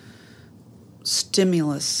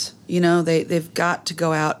stimulus. They've got to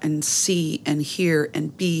go out and see and hear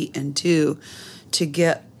and be and do to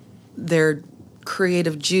get their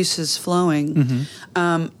creative juices flowing.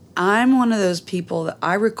 I'm one of those people that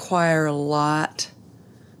I require a lot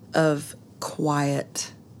of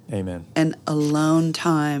quiet. Amen. And alone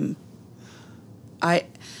time.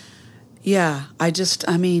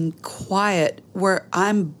 Quiet where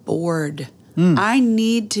I'm bored. I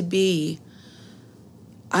need to be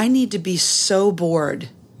so bored.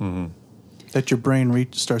 Mm-hmm. That your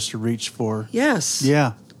brain starts to reach for. Yes.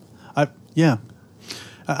 Yeah.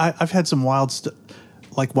 I've had some wild stuff,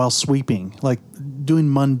 like while sweeping, like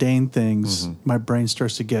doing mundane things, my brain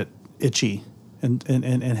starts to get itchy and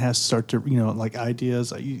has to start to, like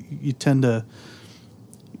ideas. You tend to,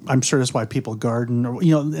 I'm sure that's why people garden, or,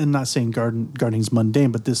 and not saying gardening's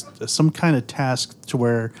mundane, but this some kind of task to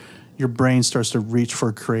where your brain starts to reach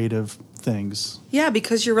for creative things. Yeah,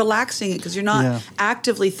 because you're relaxing it, because you're not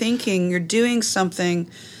actively thinking. You're doing something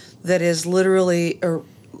that is literally, or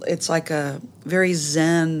it's like a very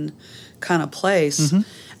Zen kind of place.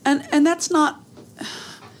 And that's not,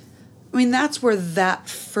 I mean, that's where that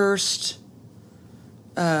first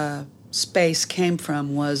space came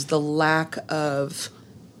from, was the lack of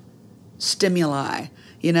stimuli.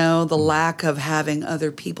 You know, the lack of having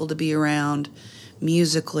other people to be around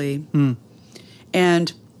musically.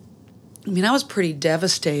 And I mean, I was pretty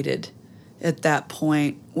devastated at that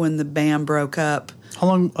point when the band broke up. How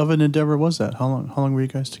long of an endeavor was that? How long were you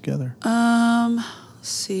guys together? Let's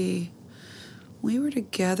see. We were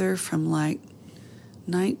together from like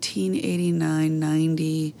 1989,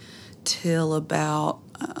 90 till about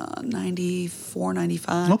 94,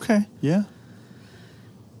 95. Okay, yeah.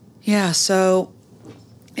 Yeah, so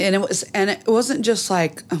and it wasn't just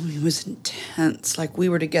like, I mean, it was intense. Like we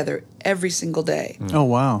were together every single day. Oh,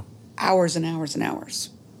 wow. Hours and hours and hours.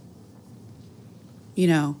 You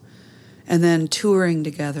know, and then touring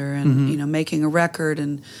together and, you know, making a record.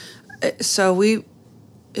 And so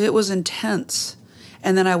it was intense.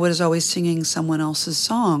 And then I was always singing someone else's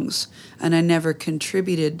songs, and I never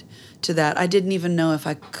contributed to that. I didn't even know if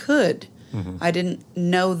I could. I didn't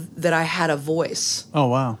know that I had a voice. Oh,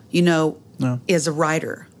 wow. You know, No. as a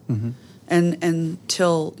writer. And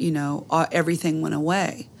until, you know, everything went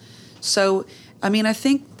away. So, I mean, I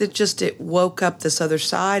think that just it woke up this other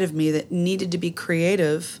side of me that needed to be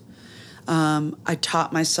creative. I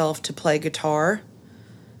taught myself to play guitar,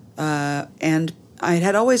 and I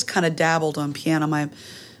had always kind of dabbled on piano.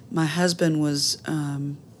 My husband was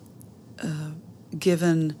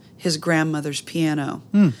given his grandmother's piano.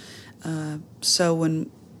 So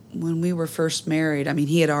when we were first married, I mean,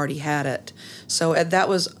 he had already had it. So that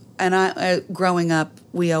was, and I growing up,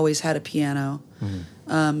 we always had a piano.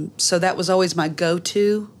 So that was always my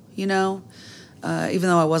go-to, you know. Even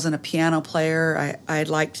though I wasn't a piano player, I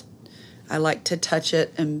liked to touch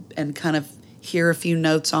it and kind of hear a few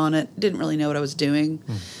notes on it. Didn't really know what I was doing.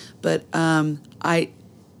 But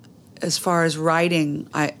as far as writing,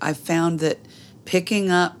 I found that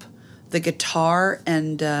picking up the guitar,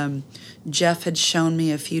 and Jeff had shown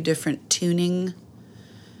me a few different tuning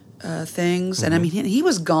things. And I mean, he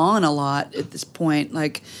was gone a lot at this point.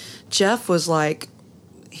 Like, Jeff was like,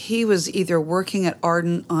 he was either working at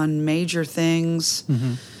Ardent on major things.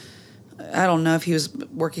 I don't know if he was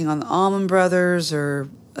working on the Allman Brothers or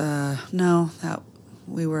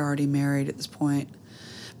we were already married at this point.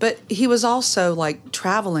 But he was also like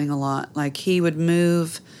traveling a lot. Like he would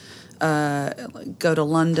move, go to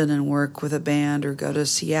London and work with a band, or go to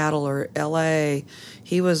Seattle or L.A.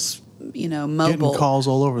 He was, you know, mobile. Getting calls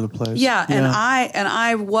all over the place. Yeah, and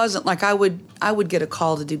I wasn't like, I would get a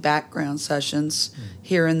call to do background sessions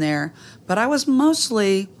here and there, but I was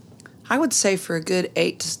mostly, I would say for a good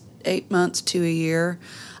 8 months to a year,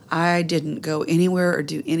 I didn't go anywhere or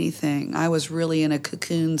do anything. I was really in a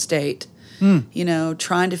cocoon state, you know,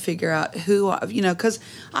 trying to figure out who, you know, because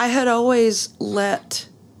I had always let,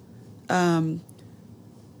 I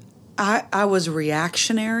was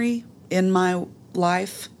reactionary in my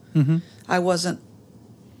life. I wasn't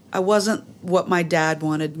what my dad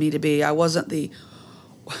wanted me to be. I wasn't the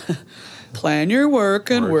plan your work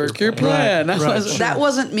and work your plan. That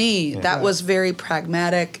wasn't me. Yeah. That was very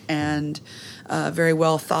pragmatic and very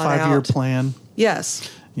well thought out. 5-year plan. Yes.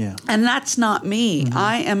 Yeah. And that's not me.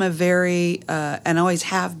 I am a very, and always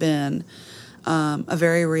have been, a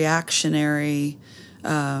very reactionary,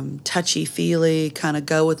 touchy-feely, kind of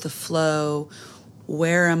go with the flow.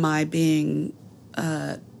 Where am I being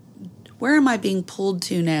pulled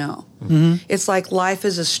to now? It's like life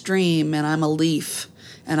is a stream and I'm a leaf,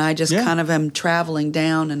 and I just kind of am traveling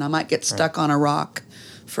down, and I might get stuck on a rock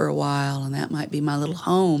for a while, and that might be my little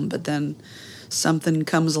home, but then something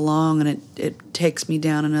comes along and it takes me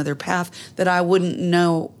down another path that I wouldn't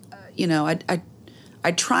know. You know, I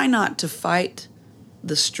try not to fight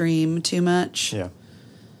the stream too much. Yeah.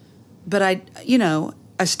 But I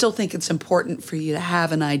still think it's important for you to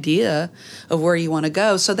have an idea of where you want to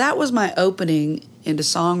go. So that was my opening into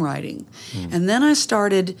songwriting. And then I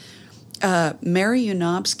started, Mary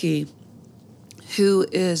Unobsky, who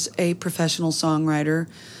is a professional songwriter.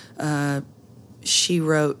 She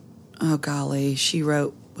wrote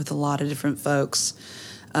with a lot of different folks.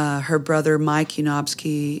 Her brother, Mike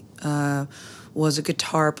Unobsky, was a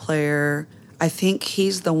guitar player. I think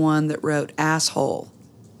he's the one that wrote Asshole.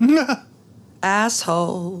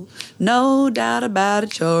 Asshole, no doubt about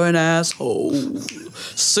it, you're an asshole.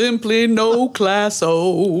 Simply no class,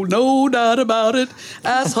 oh, no doubt about it.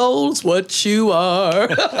 Asshole's what you are.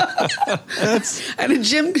 And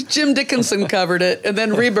Jim Dickinson covered it, and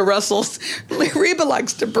then Reba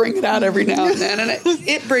likes to bring it out every now and then, and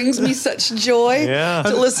it brings me such joy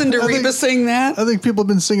to listen to Reba sing that. I think people have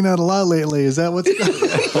been singing that a lot lately. Is that what's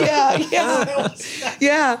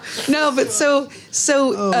Yeah. No, but so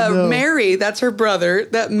Mary, that's her brother.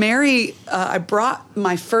 That Mary, I brought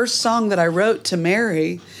my first song that I wrote to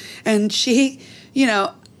Mary, and she, you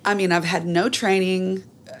know, I mean, I've had no training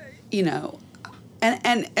you know,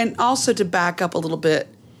 and also to back up a little bit,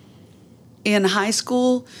 in high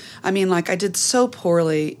school, I mean, like I did so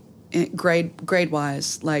poorly grade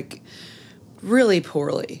wise, like really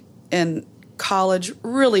poorly. In college,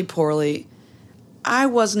 really poorly. I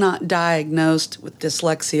was not diagnosed with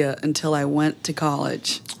dyslexia until I went to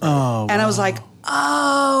college. Oh, and I was like,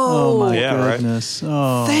 oh my Yeah, goodness.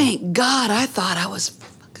 Oh, thank God. I thought I was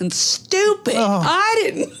fucking stupid. I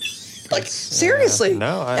didn't. Like, seriously.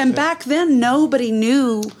 And back then, nobody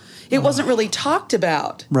knew. It wasn't really talked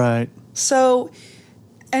about. right. So,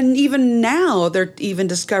 and even now, they're even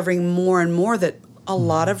discovering more and more that a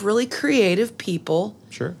lot of really creative people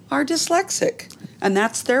Sure. are dyslexic. And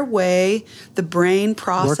that's their way. The brain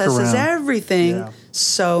processes around. everything Yeah.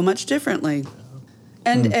 so much differently.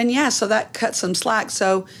 And yeah, so that cut some slack.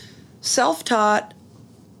 So self-taught,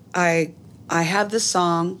 I have this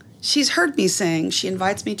song. She's heard me sing. She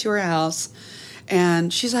invites me to her house.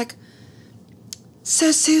 And she's like,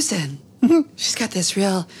 so Susan, she's got this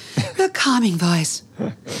real calming voice.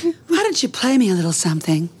 Why don't you play me a little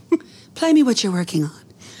something? Play me what you're working on.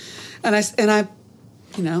 And I,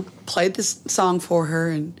 you know, played this song for her,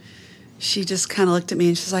 and she just kind of looked at me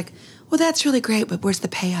and she's like, well, that's really great, but where's the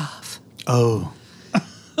payoff? Oh.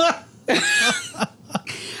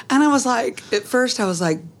 And I was like, at first I was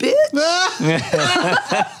like, bitch,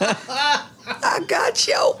 I got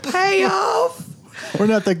your payoff. We're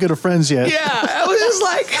not that good of friends yet. Yeah, I was just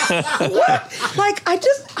like, what? Like, I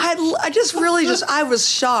just really I was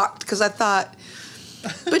shocked because I thought,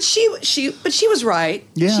 but she was right.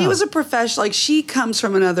 Yeah. She was a professional. Like, she comes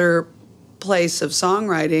from another place of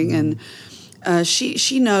songwriting, and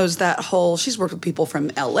she knows that whole. She's worked with people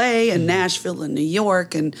from L.A. and Nashville and New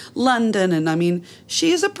York and London, and I mean,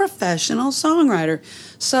 she is a professional songwriter.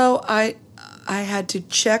 So I had to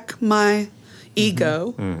check my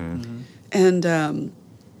ego. And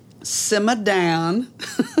simmer down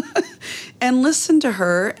and listen to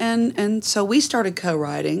her. And so we started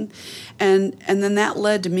co-writing. And then that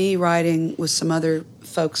led to me writing with some other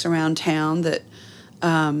folks around town that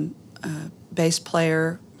bass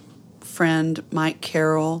player, friend Mike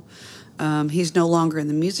Carroll. He's no longer in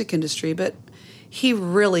the music industry, but he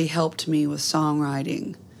really helped me with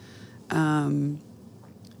songwriting. And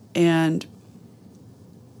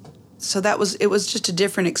so it was just a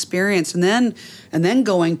different experience. And then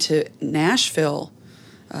going to Nashville,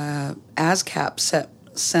 ASCAP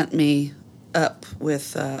sent me up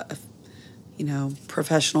with,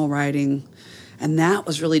 professional writing. And that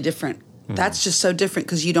was really different. That's just so different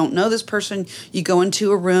because you don't know this person. You go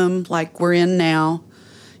into a room like we're in now.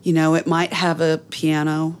 You know, it might have a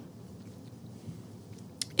piano.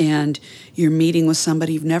 And you're meeting with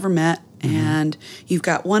somebody you've never met. And you've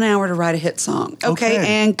got 1 hour to write a hit song. Okay,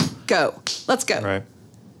 and go. Let's go. Right.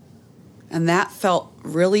 And that felt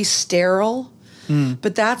really sterile.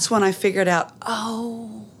 But that's when I figured out,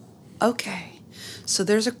 oh, okay. So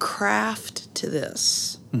there's a craft to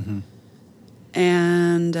this.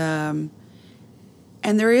 And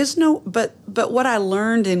there is no, but what I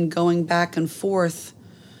learned in going back and forth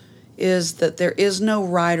is that there is no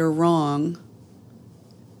right or wrong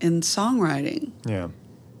in songwriting. Yeah.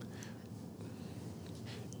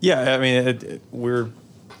 Yeah, I mean,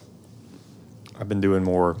 I've been doing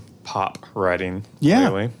more pop writing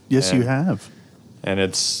lately. Yes, you have. And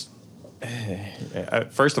it's,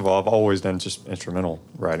 first of all, I've always done just instrumental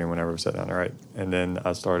writing whenever I've sat down to write. And then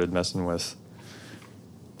I started messing with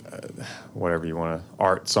whatever you want to,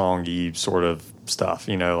 art, song-y sort of stuff,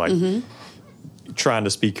 you know, like trying to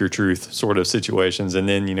speak your truth sort of situations. And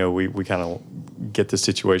then, you know, we kind of get the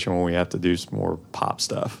situation when we have to do some more pop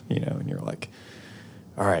stuff, you know, and you're like,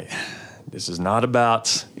 all right, this is not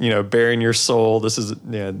about, you know, bearing your soul. This is,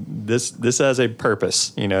 you know, this has a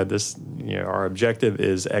purpose, you know, this, you know, our objective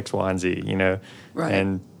is X, Y, and Z, you know, right.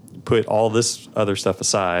 And put all this other stuff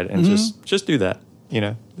aside and just do that, you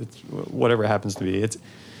know, it's, whatever it happens to be. It's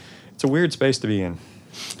a weird space to be in.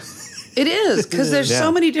 It is, because there's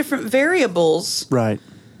so many different variables. Right.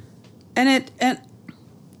 And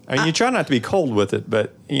I mean, you try not to be cold with it,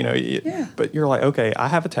 but, you know, but you're like, okay, I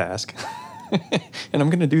have a task. And I'm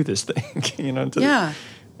going to do this thing, you know.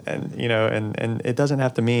 And, you know, and it doesn't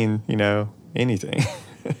have to mean, you know, anything.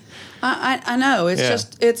 I know. It's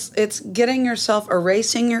just, it's getting yourself,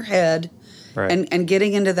 erasing your head and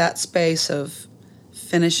getting into that space of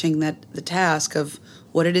finishing the task of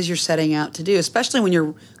what it is you're setting out to do, especially when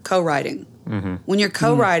you're co-writing. When you're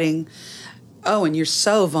co-writing, and you're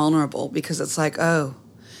so vulnerable because it's like, oh,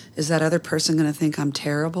 is that other person going to think I'm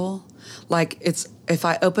terrible? Like, it's if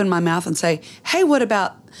I open my mouth and say, hey, what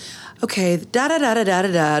about, okay, da da da da da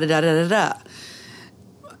da da da da da da.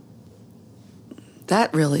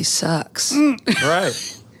 That really sucks.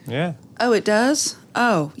 Right. Yeah. Oh, it does?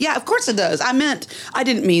 Oh, yeah, of course it does. I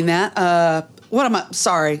didn't mean that. What am I?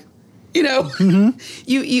 Sorry. You know,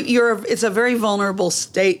 it's a very vulnerable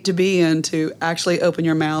state to be in, to actually open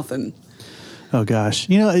your mouth and. Oh gosh,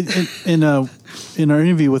 in our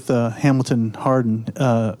interview with Hamilton Harden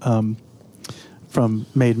from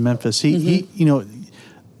Made in Memphis, he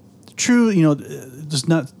true, there's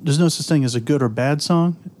no such thing as a good or bad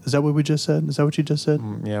song. Is that what we just said? Is that what you just said?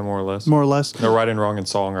 Yeah, more or less. More or less. No right and wrong in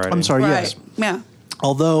songwriting. I'm sorry. Right. Yes. Yeah.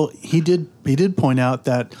 Although he did point out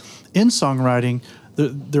that in songwriting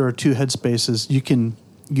there are two headspaces. You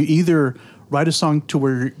either write a song to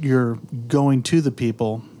where you're going to the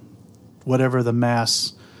people, whatever the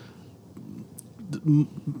mass,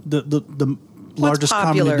 the largest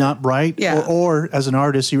popular. common, not right, Yeah. or as an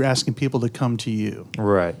artist you're asking people to come to you.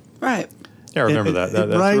 Right. Right. Yeah, I remember that.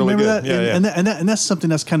 That's right? really Remember good. that? Yeah, And that's something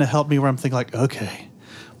that's kind of helped me, where I'm thinking like, okay,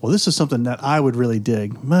 well, this is something that I would really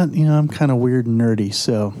dig, but I'm kind of weird and nerdy,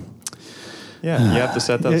 so. Yeah, you have to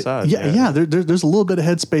set that aside. There's a little bit of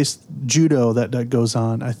headspace judo that goes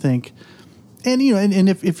on, I think. And and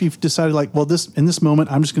if you've decided like, well, in this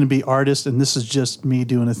moment I'm just going to be artist and this is just me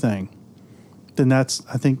doing a thing, then that's,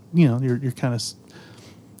 I think, you're kind of,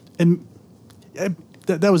 and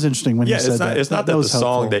that was interesting when he said that. It's not that was the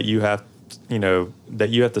song helpful. that you have, that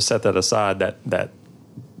you have to set that aside, that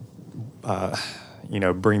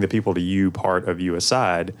bring the people to you part of you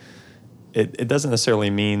aside. It doesn't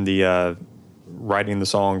necessarily mean the writing the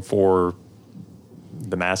song for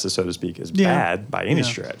the masses, so to speak, is bad by any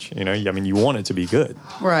stretch. You want it to be good.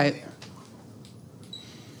 Right.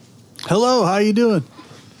 Hello, how you doing?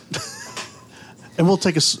 And we'll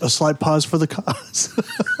take a slight pause for the cause.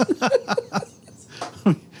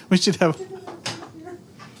 We should have.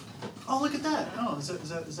 Oh, look at that! Oh, is that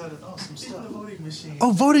some stuff? Voting machine.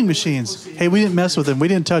 Oh, voting machines! Hey, we didn't mess with them. We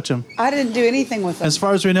didn't touch them. I didn't do anything with them. As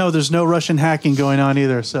far as we know, there's no Russian hacking going on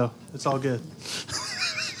either, so it's all good.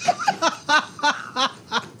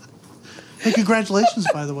 Hey, congratulations,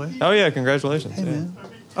 by the way. Oh yeah, congratulations. Hey, yeah. man.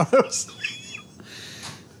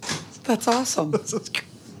 That's awesome.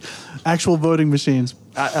 Actual voting machines.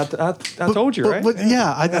 I told you, right? But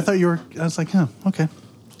I thought you were. I was like, okay.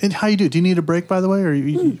 And how you do? Do you need a break, by the way, or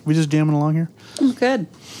we just jamming along here? Good.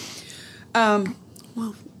 Well,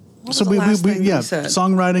 what was So the last thing you said?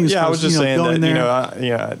 songwriting. As Yeah, far I was as, just saying going that,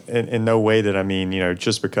 there. in no way that I mean,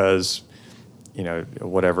 just because,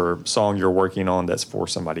 whatever song you're working on that's for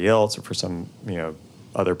somebody else or for some,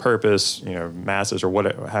 other purpose, masses or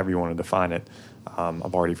whatever, however you want to define it.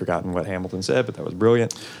 I've already forgotten what Hamilton said, but that was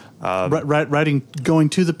brilliant. Writing, going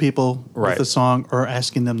to the people Right. with a song or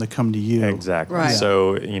asking them to come to you. Exactly. Right.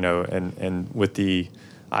 So, and with the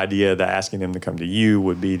idea that asking them to come to you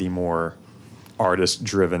would be the more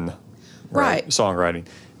artist-driven Right. songwriting.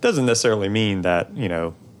 Doesn't necessarily mean that,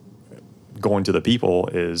 going to the people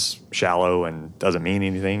is shallow and doesn't mean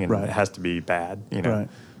anything and Right. it has to be bad, Right.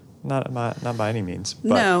 Not by any means.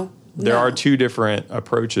 But No. there are two different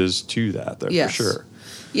approaches to that, though, Yes. for sure.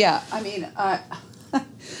 Yeah, I mean, I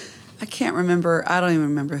can't remember. I don't even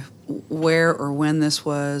remember where or when this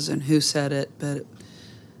was and who said it, but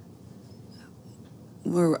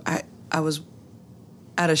I was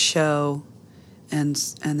at a show, and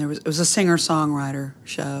it was a singer-songwriter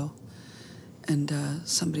show, and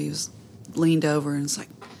somebody leaned over and was like,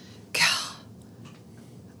 "God,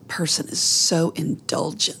 person is so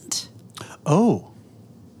indulgent." Oh.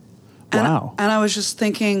 Wow. And I was just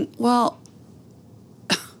thinking, well,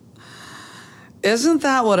 isn't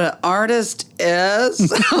that what an artist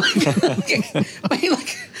is?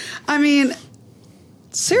 I mean,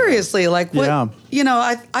 seriously, like what?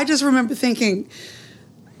 Yeah. I just remember thinking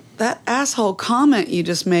that asshole comment you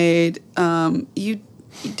just made. You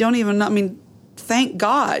don't even. I mean, thank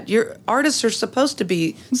God, your artists are supposed to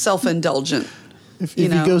be self-indulgent. If you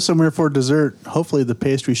go somewhere for dessert, hopefully the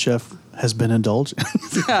pastry chef has been indulgent.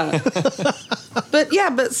 Yeah.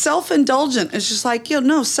 But self-indulgent is just like,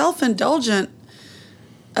 self-indulgent.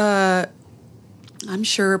 I'm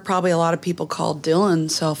sure probably a lot of people call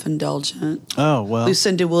Dylan self-indulgent. Oh, well.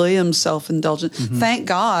 Lucinda Williams self-indulgent. Mm-hmm. Thank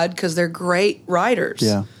God, because they're great writers.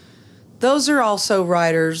 Yeah. Those are also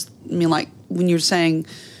writers. I mean, like when you're saying,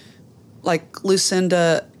 like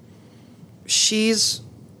Lucinda, she's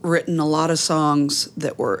written a lot of songs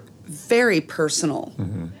that were very personal.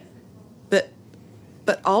 Mm-hmm.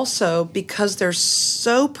 But also because they're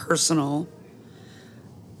so personal,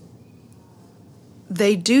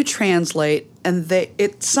 they do translate, and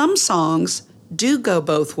some songs do go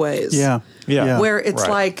both ways. Yeah. Where it's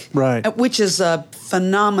which is a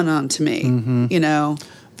phenomenon to me. Mm-hmm.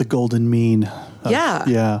 The golden mean. Yeah.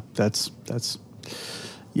 Yeah. That's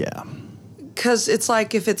Yeah. Because it's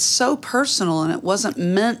like if it's so personal and it wasn't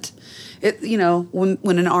meant,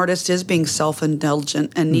 when an artist is being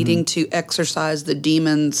self-indulgent and needing to exercise the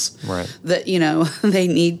demons Right. that, they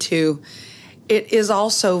need to, it is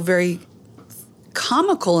also very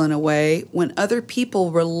comical in a way when other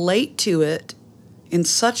people relate to it in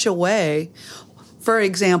such a way. For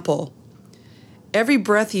example, Every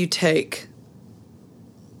Breath You Take.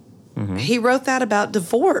 He wrote that about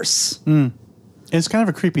divorce. It's kind of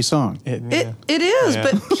a creepy song. It is, Yeah.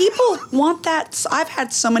 but people want that. I've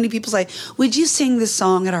had so many people say, "Would you sing this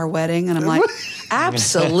song at our wedding?" And I'm like,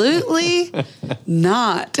 "Absolutely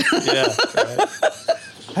not." Yeah. Right.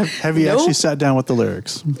 Have you Nope. actually sat down with the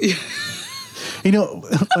lyrics?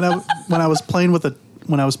 When I was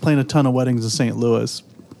playing a ton of weddings in St. Louis,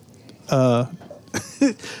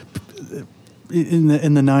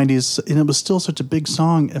 in the 90s, and it was still such a big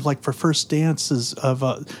song of, like, for first dances of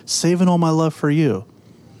 "Saving All My Love for You,"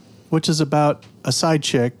 which is about a side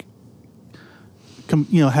chick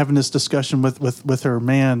having this discussion with her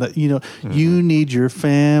man that you need your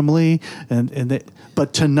family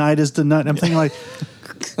but tonight is the night. I'm thinking like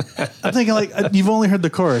you've only heard the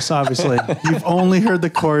chorus. Obviously, you've only heard the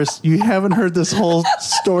chorus. You haven't heard this whole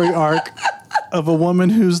story arc of a woman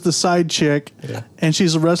who's the side chick, and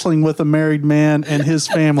she's wrestling with a married man and his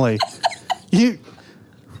family. You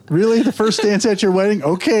really, the first dance at your wedding?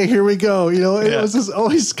 Okay, here we go. It was just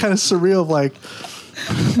always kind of surreal. Like,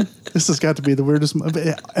 this has got to be the weirdest.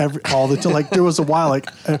 All the time, like, there was a while, like,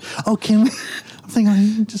 can we? I'm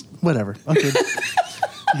thinking, just whatever. Okay,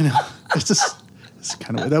 it's just. It's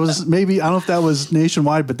kind of, that was maybe, I don't know if that was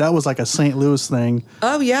nationwide, but that was like a St. Louis thing.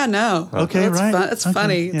 Oh yeah, no. Okay, It's right. It's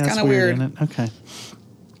funny. Yeah, it's kind of weird. isn't it? Okay.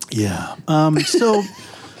 Yeah. So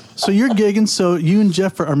you're gigging. So you and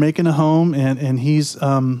Jeff are making a home, and he's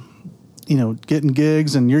getting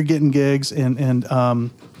gigs, and you're getting gigs, and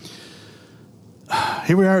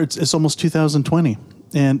here we are. It's almost 2020,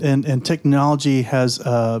 and technology has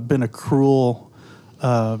been a cruel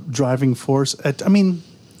driving force.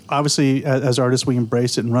 Obviously, as artists, we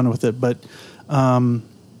embrace it and run with it. But, so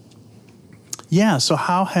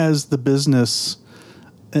how has the business,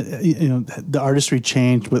 the artistry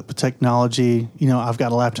changed with technology? I've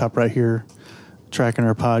got a laptop right here tracking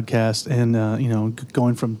our podcast and,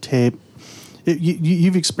 going from tape.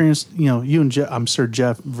 You've experienced, you and Jeff, I'm sure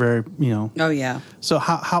Jeff, very, Oh yeah. So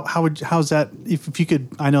how's that, if you could,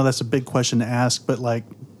 I know that's a big question to ask, but, like,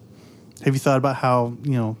 have you thought about how,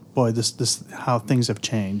 this how things have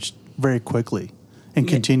changed very quickly and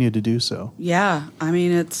continue to do so? Yeah.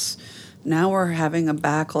 Now we're having a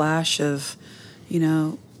backlash of,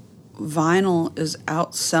 vinyl is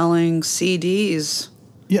outselling CDs.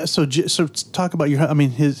 Yeah. So talk about his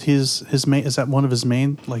main, is that one of his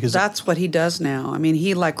main, like, That's what he does now.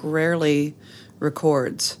 He rarely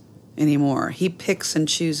records anymore. He picks and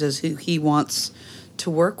chooses who he wants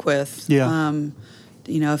to work with. Yeah.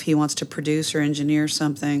 If he wants to produce or engineer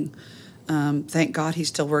something. Thank God he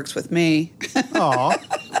still works with me. Aw.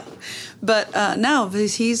 But no,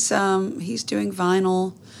 he's doing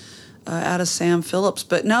vinyl out of Sam Phillips.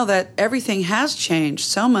 But no, that everything has changed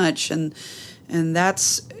so much, and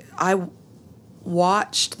I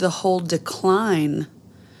watched the whole decline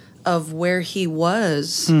of where he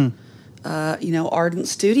was. Ardent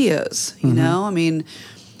Studios. When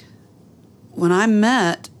I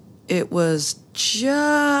met, it was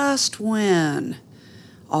just when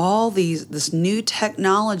all this new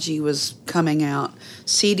technology was coming out.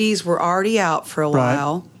 CDs were already out for a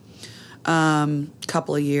while,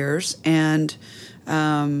 couple of years, and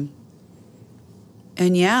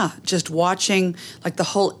just watching, like, the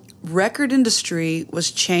whole record industry was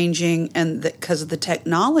changing, and because of the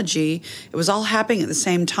technology, it was all happening at the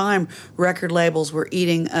same time. Record labels were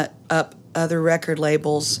eating up other record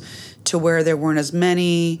labels to where there weren't as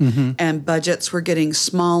many, and budgets were getting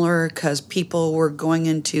smaller because people were going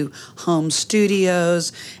into home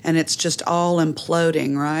studios, and it's just all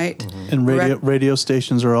imploding, right? And radio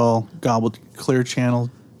stations are all gobbled, Clear Channel.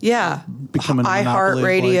 Yeah. Becoming a monopoly.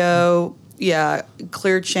 iHeartRadio,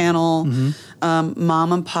 Clear Channel,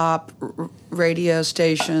 mom and pop radio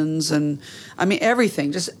stations, and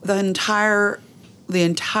everything. Just the entire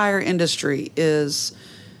industry is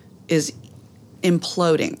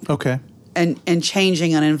imploding. Okay. And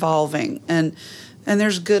changing and evolving, and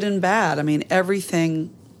there's good and bad.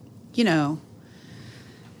 Everything,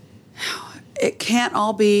 it can't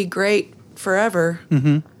all be great forever.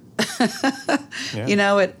 Yeah.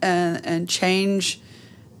 And change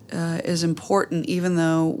is important, even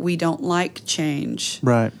though we don't like change.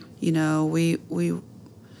 Right.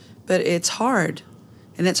 But it's hard,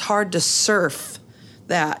 and it's hard to surf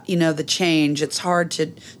that, the change. It's hard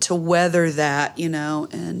to weather that,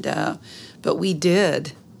 and but we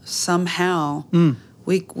did somehow.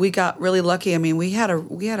 We got really lucky. I mean, we had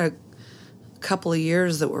a couple of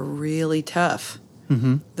years that were really tough.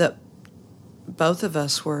 That both of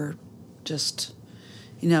us were just,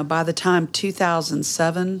 by the time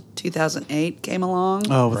 2007, 2008 came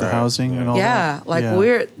along. Oh, with the housing and all that.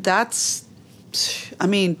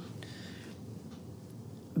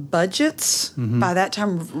 Budgets, by that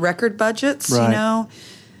time, record budgets, Right.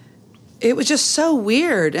 It was just so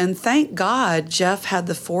weird. And thank God Jeff had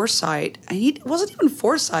the foresight. And it wasn't even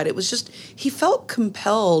foresight. It was just, he felt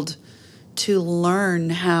compelled to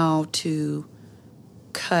learn how to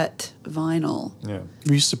cut vinyl. Yeah.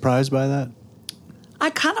 Were you surprised by that?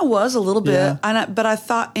 I kind of was a little bit, Yeah. but I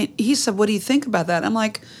thought, he said, "What do you think about that?" I'm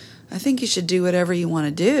like, "I think you should do whatever you want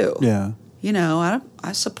to do. Yeah.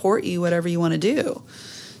 I support you, whatever you want to do."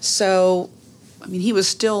 So, I mean, he was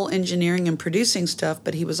still engineering and producing stuff,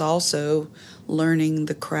 but he was also learning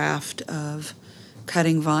the craft of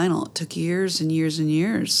cutting vinyl. It took years and years and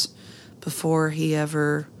years before he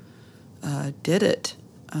ever did it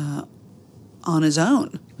on his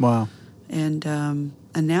own. Wow. And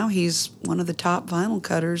now he's one of the top vinyl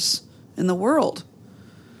cutters in the world.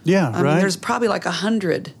 Yeah, I mean, there's probably like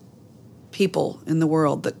 100 people in the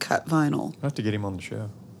world that cut vinyl. I have to get him on the show.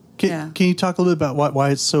 Can you talk a little bit about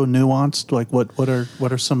why it's so nuanced? Like what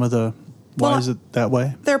are some of the why is it that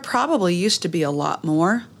way? There probably used to be a lot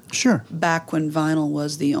more Sure. back when vinyl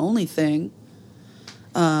was the only thing.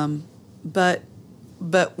 But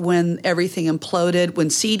when everything imploded, when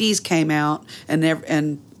CDs came out and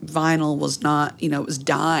vinyl was not, it was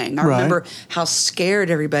dying. I remember how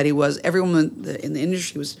scared everybody was. Everyone in the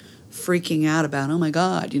industry was freaking out about, oh my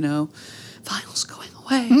God, vinyl's going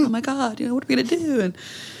away. Oh my God, what are we going to do? And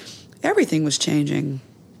everything was changing.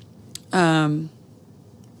 But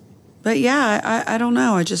yeah, I don't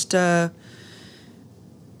know. I just,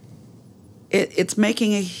 it's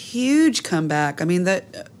making a huge comeback. I mean,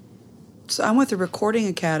 so I'm with the Recording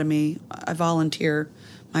Academy. I volunteer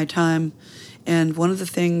my time. And one of the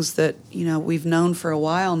things that, we've known for a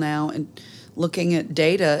while now and looking at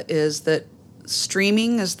data is that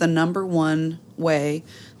streaming is the number one way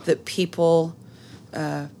that people,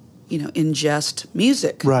 ingest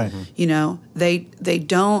music. Right. They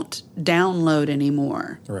don't download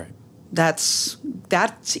anymore. Right. That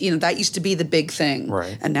used to be the big thing.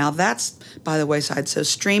 Right. And now that's by the wayside. So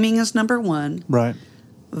streaming is number one. Right.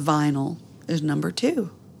 Vinyl is number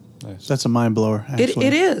two. Nice. That's a mind blower, actually.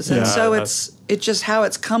 It is. And Yeah, so it's just how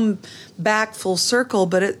it's come back full circle,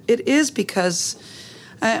 but it is because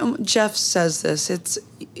Jeff says this. It's,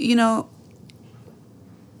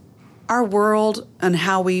 our world and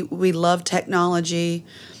how we love technology,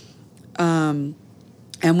 and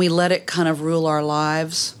we let it kind of rule our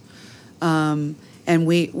lives. And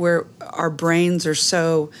our brains are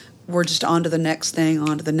so, we're just on to the next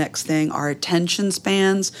thing. Our attention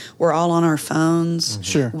spans, we're all on our phones. Mm-hmm.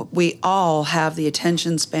 Sure. We all have the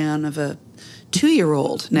attention span of a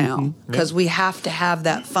 2-year-old now because we have to have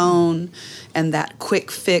that phone and that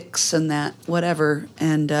quick fix and that whatever.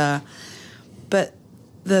 And but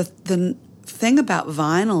the thing about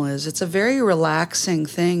vinyl is it's a very relaxing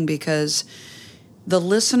thing because the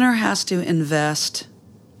listener has to invest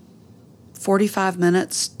 45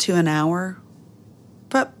 minutes to an hour,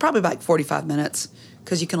 but probably like 45 minutes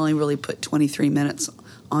because you can only really put 23 minutes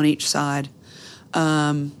on each side.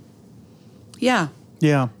 Yeah.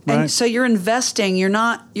 Yeah. Right. And so you're investing. You're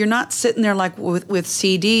not sitting there like with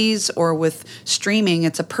CDs or with streaming.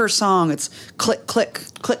 It's a per song. It's click, click,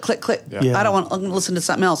 click, click, click. Yeah. I don't want to listen to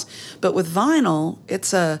something else. But with vinyl,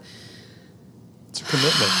 it's a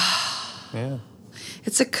commitment. Yeah.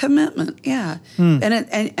 It's a commitment. Yeah.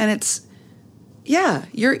 And it's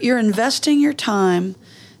you're investing your time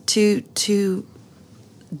to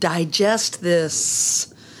digest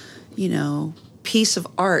this, piece of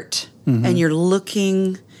art. And you're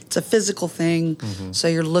looking, it's a physical thing, so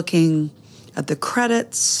you're looking at the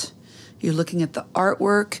credits, you're looking at the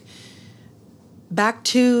artwork. Back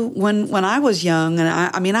to when I was young, and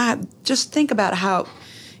I just think about how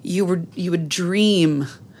you would dream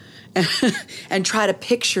and try to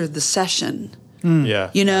picture the session. Yeah.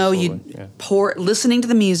 You'd listening to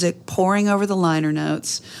the music, poring over the liner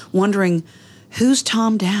notes, wondering, who's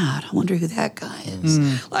Tom Dowd? I wonder who that guy is.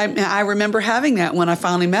 I remember having that when I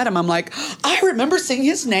finally met him. I'm like, I remember seeing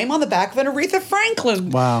his name on the back of an Aretha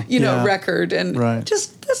Franklin, record, and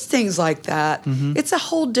just things like that. It's a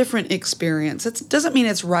whole different experience. It doesn't mean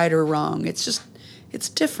it's right or wrong. It's just, it's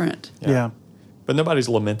different. Yeah. But nobody's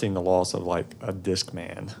lamenting the loss of like a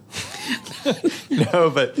Discman.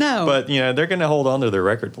 But they're going to hold on to their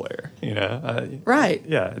record player. Right.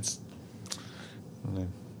 Yeah,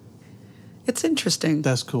 it's interesting.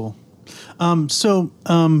 That's cool.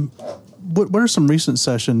 What are some recent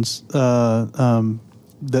sessions that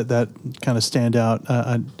kind of stand out?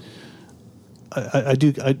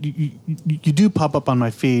 You do pop up on my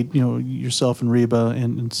feed. Yourself and Reba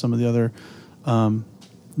and some of the other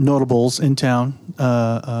notables in town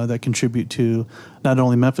that contribute to not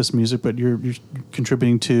only Memphis music, but you're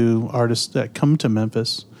contributing to artists that come to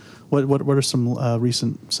Memphis. What are some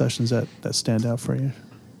recent sessions that stand out for you?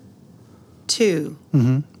 2.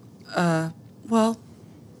 Mm-hmm.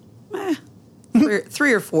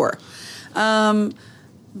 Three or 4.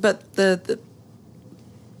 But the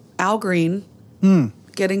Al Green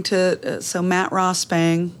getting to Matt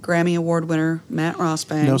Rossbang, Grammy Award winner Matt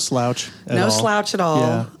Rossbang, no slouch at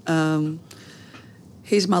all. Yeah.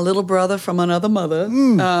 He's my little brother from another mother.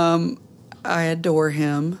 I adore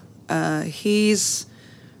him. He's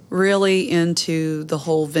really into the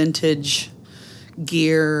whole vintage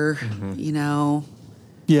gear,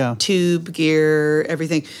 tube gear,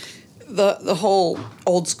 everything. The whole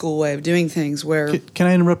old school way of doing things. Where can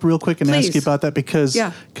I interrupt real quick and Please. ask you about that? Because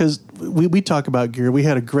we talk about gear. We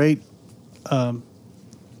had a great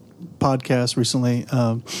podcast recently,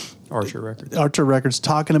 Archer Records,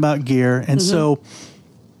 talking about gear, and so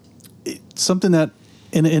something that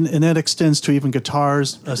and that extends to even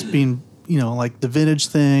guitars, us being like the vintage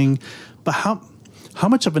thing. But how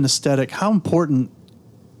much of an aesthetic? How important?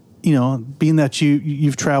 Being that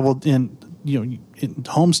you've traveled in in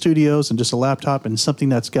home studios and just a laptop and something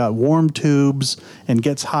that's got warm tubes and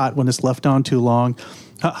gets hot when it's left on too long.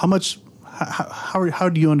 How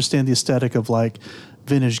do you understand the aesthetic of like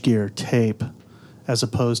vintage gear tape as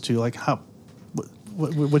opposed to like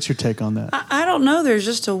what's your take on that? I don't know. There's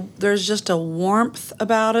just a warmth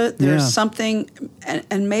about it. There's something,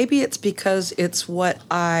 and maybe it's because it's what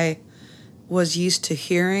I was used to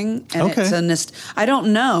hearing, and it's I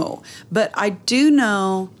don't know, but I do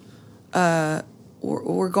know.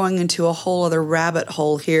 We're going into a whole other rabbit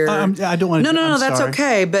hole here. I don't want to. No, that's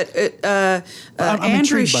okay. But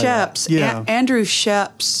Andrew Sheps, Andrew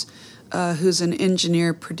Sheps, who's an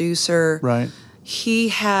engineer producer, right? He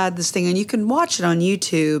had this thing, and you can watch it on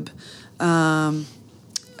YouTube. I'm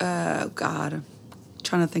trying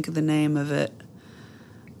to think of the name of it.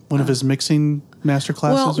 One of his mixing master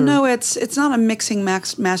classes? Well, no, it's not a mixing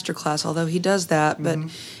master class, although he does that. But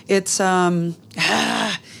it's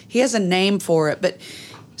he has a name for it. But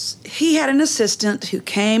he had an assistant who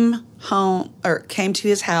came to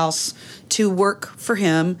his house to work for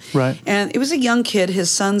him. Right. And it was a young kid,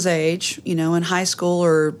 his son's age, in high school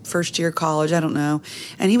or first year college, I don't know.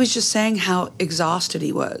 And he was just saying how exhausted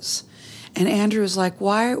he was. And Andrew was like,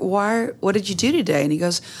 why, what did you do today? And he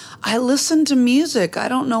goes, I listened to music. I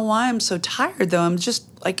don't know why I'm so tired, though. I'm just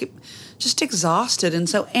exhausted. And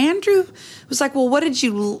so Andrew was like, well, what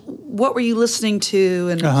were you listening to?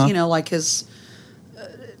 And, like his,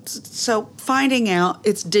 so finding out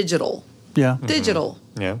it's digital. Yeah. Digital.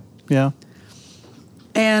 Yeah. Yeah.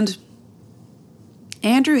 And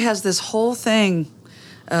Andrew has this whole thing.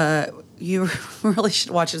 You really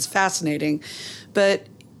should watch it. It's fascinating. But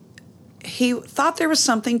he thought there was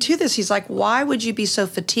something to this. He's like, why would you be so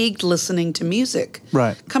fatigued listening to music?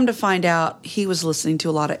 Right. Come to find out, he was listening to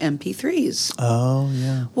a lot of MP3s. Oh,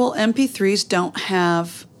 yeah. Well, MP3s don't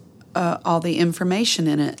have all the information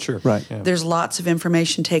in it. Sure. Right. Yeah. There's lots of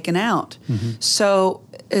information taken out. So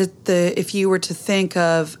if you were to think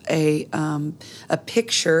of a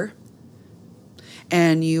picture,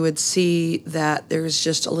 and you would see that there's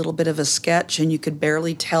just a little bit of a sketch and you could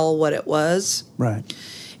barely tell what it was. Right.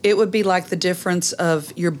 It would be like the difference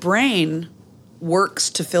of your brain works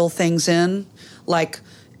to fill things in, like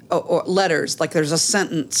or letters, like there's a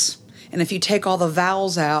sentence. And if you take all the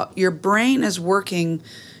vowels out, your brain is working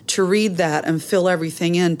to read that and fill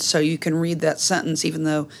everything in so you can read that sentence, even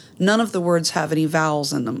though none of the words have any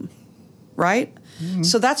vowels in them, right? Mm-hmm.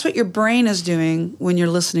 So that's what your brain is doing when you're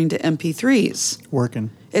listening to MP3s. Working.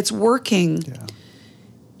 It's working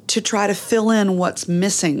to try to fill in what's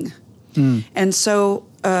missing. And so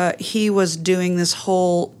he was doing this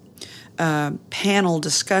whole panel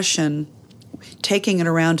discussion, taking it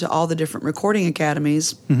around to all the different recording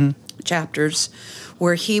academies, chapters,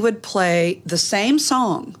 where he would play the same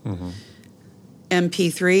song,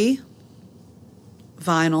 MP3,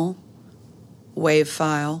 vinyl, WAV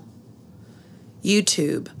file,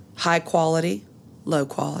 YouTube, high quality, low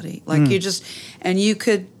quality. Like it's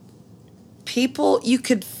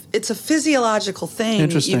a physiological thing.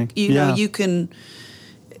 Interesting. You know, you can,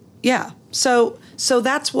 So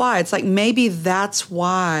that's why it's like maybe that's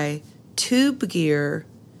why tube gear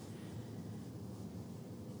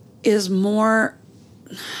is more.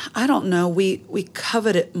 I don't know. We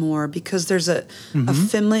covet it more because there's a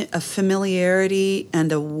familiarity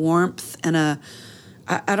and a warmth and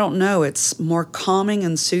I don't know. It's more calming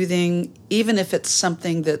and soothing, even if it's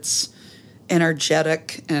something that's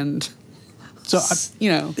energetic and. So,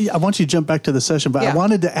 I want you to jump back to the session, but I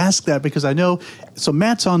wanted to ask that because I know. So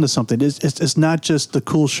Matt's onto something. It's not just the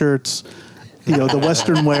cool shirts, the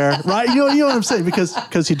Western wear, right? You know what I'm saying?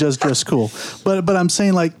 Because he does dress cool. But I'm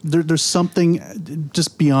saying like there's something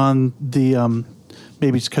just beyond the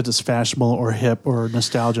maybe it's because it's fashionable or hip or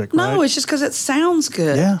nostalgic. No, right? It's just because it sounds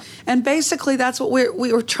good. Yeah. And basically that's what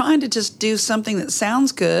we were trying to just do something that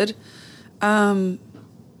sounds good.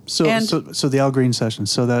 So the Al Green session.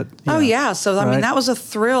 So that. Oh yeah. So I mean right? that was a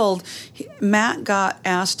thrill. Matt got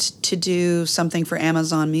asked to do something for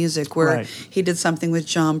Amazon Music where Right. he did something with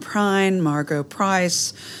John Prine, Margot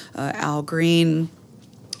Price, Al Green,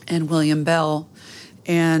 and William Bell,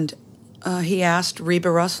 and he asked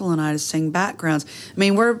Reba Russell and I to sing backgrounds. I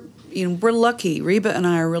mean we're lucky. Reba and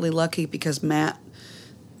I are really lucky because Matt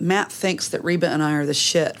thinks that Reba and I are the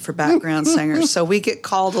shit for background singers. So we get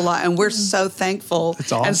called a lot and we're so thankful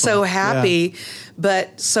awesome. and so happy. Yeah.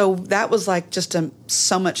 But so that was like just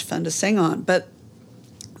so much fun to sing on. But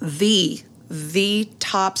the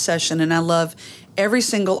top session, and I love every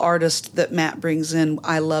single artist that Matt brings in,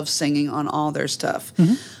 I love singing on all their stuff.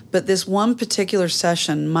 Mm-hmm. But this one particular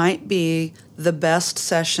session might be the best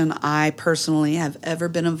session I personally have ever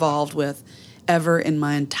been involved with ever in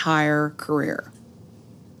my entire career.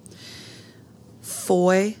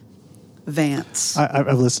 Foy Vance.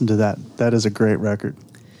 I've listened to that. That is a great record.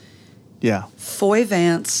 Yeah. Foy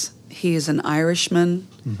Vance, he is an Irishman,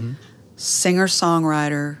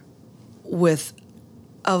 singer-songwriter with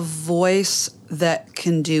a voice that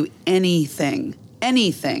can do anything,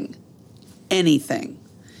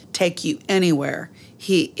 take you anywhere.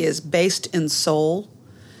 He is based in soul,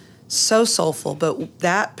 so soulful. But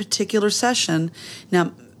that particular session,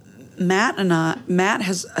 now Matt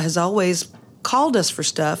has always called us for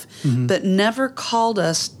stuff, but never called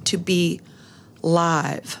us to be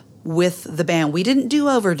live with the band. We didn't do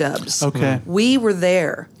overdubs. Okay. We were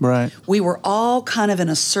there. Right. We were all kind of in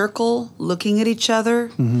a circle looking at each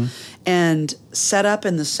other and set up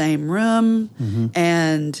in the same room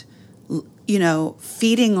and,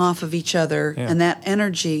 feeding off of each other and that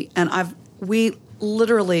energy. And we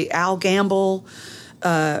literally, Al Gamble,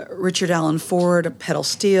 Richard Allen Ford, Pedal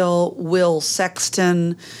Steel, Will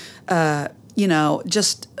Sexton,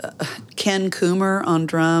 just Ken Coomer on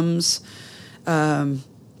drums.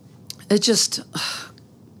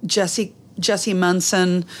 Jesse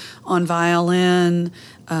Munson on violin.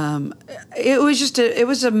 It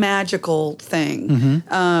was a magical thing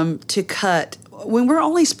to cut. When we're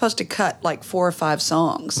only supposed to cut like 4 or 5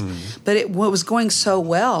 songs, but it was going so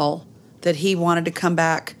well that he wanted to come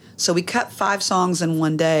back. So we cut 5 songs in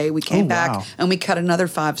one day. We came back and we cut another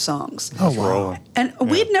 5 songs. Oh, wow. And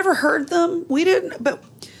we'd never heard them. We didn't, but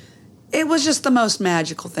it was just the most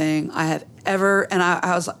magical thing I have ever. And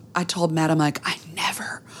I told Matt, I'm like, I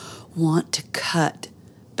never want to cut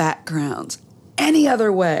backgrounds any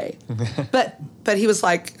other way. But he was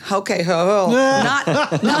like, okay,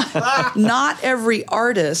 not every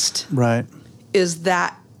artist Right. is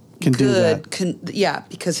that Can good. do that.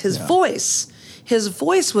 Because his voice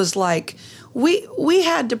was like, we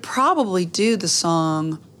had to probably do the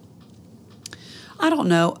song, I don't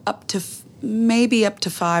know, maybe up to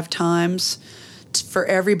 5 times for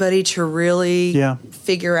everybody to really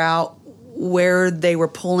figure out where they were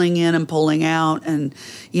pulling in and pulling out and,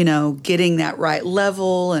 getting that right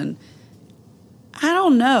level. And I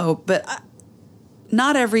don't know, but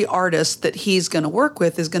not every artist that he's going to work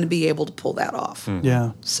with is going to be able to pull that off.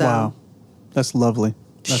 Yeah. So, wow. That's lovely.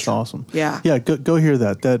 That's awesome. Yeah. Yeah, go hear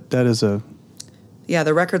that. That is a... Yeah,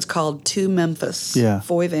 the record's called To Memphis. Yeah.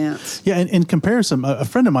 Foy Vance. Yeah, in comparison, a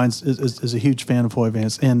friend of mine is a huge fan of Foy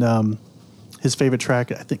Vance, and his favorite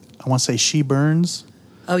track, I want to say She Burns.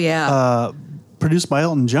 Oh, yeah. Produced by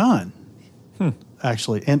Elton John,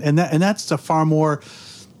 actually. And that's a far more,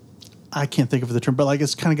 I can't think of the term, but like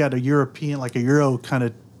it's kind of got a European, like a Euro kind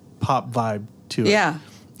of pop vibe to it. Yeah.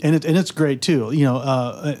 And it's great too,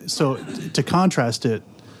 so to contrast it,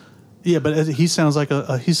 yeah, but he sounds like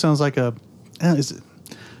is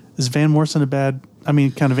Van Morrison kind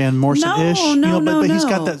of Van Morrison-ish? No, but he's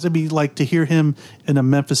got that, to be like, to hear him in a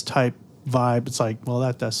Memphis type vibe, it's like, well,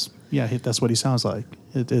 that's what he sounds like.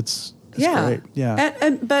 It's great.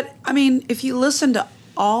 Yeah. But I mean, if you listen to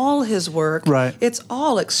all his work, right, it's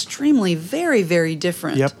all extremely, very, very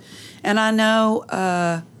different. Yep. And I know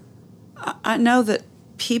that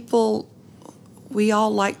people, we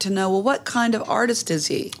all like to know, well, what kind of artist is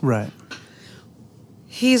he? Right.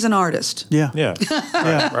 He's an artist. Yeah. Yeah.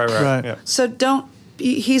 Yeah. Right. Yeah. So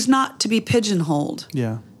he's not to be pigeonholed.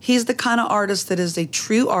 Yeah. He's the kind of artist that is a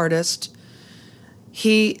true artist.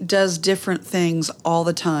 He does different things all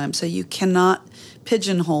the time. So you cannot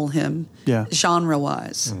pigeonhole him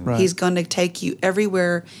genre-wise. Right. He's going to take you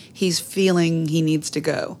everywhere he's feeling he needs to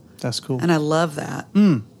go. That's cool. And I love that.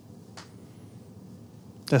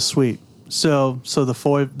 That's sweet. So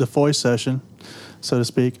the Foy session, so to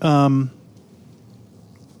speak.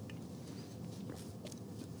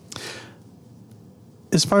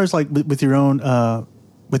 As far as like with your own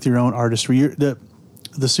artistry, the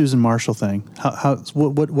Susan Marshall thing. What's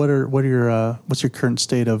your current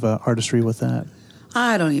state of artistry with that?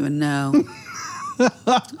 I don't even know.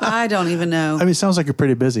 I don't even know. I mean, it sounds like you're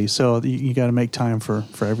pretty busy, so you got to make time for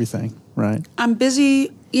everything, right? I'm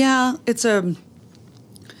busy. Yeah,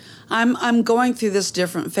 I'm going through this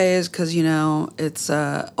different phase because it's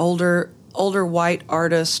older white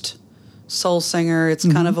artist, soul singer. It's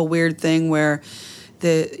kind of a weird thing where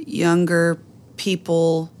the younger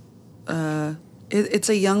people, it's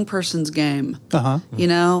a young person's game,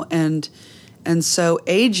 and so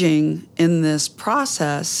aging in this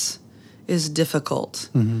process is difficult.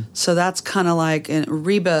 So that's kind of like, and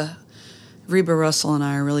Reba Russell and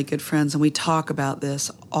I are really good friends, and we talk about this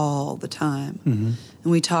all the time.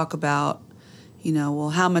 And we talk about, well,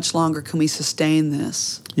 how much longer can we sustain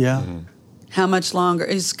this? Yeah. How much longer?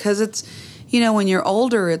 Is because it's, when you're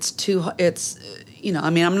older, I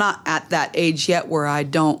mean, I'm not at that age yet where I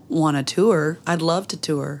don't want to tour. I'd love to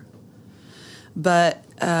tour. But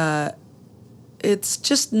it's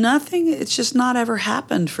just nothing. It's just not ever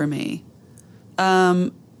happened for me.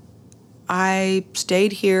 I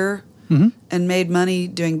stayed here and made money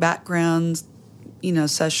doing backgrounds,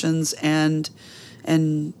 sessions and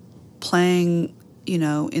playing,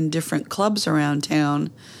 in different clubs around town.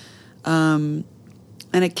 And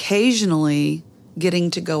occasionally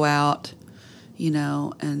getting to go out,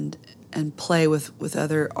 and play with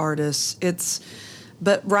other artists.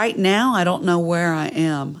 But right now I don't know where I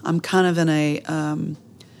am. I'm kind of in a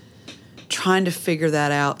trying to figure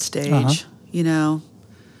that out stage,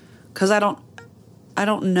 because I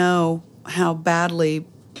don't know how badly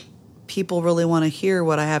people really want to hear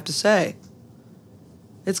what I have to say.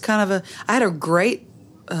 It's kind of I had a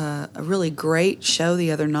really great show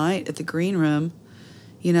the other night at the Green Room.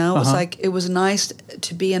 It was like, it was nice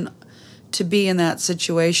to be in that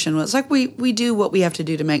situation. It's like we do what we have to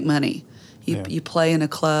do to make money. You play in a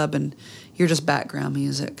club and you're just background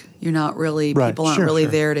music. You're not really, people aren't really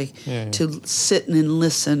there to sit and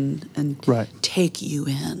listen and take you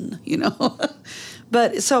in,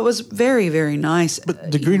 But so it was very, very nice.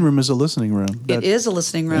 But the Green Room is a listening room. It is a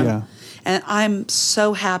listening room. Yeah. And I'm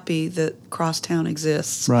so happy that Crosstown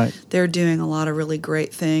exists. Right. They're doing a lot of really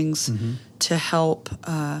great things to help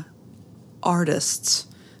artists,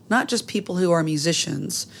 not just people who are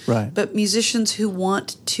musicians, but musicians who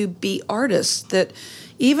want to be artists, that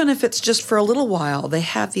even if it's just for a little while, they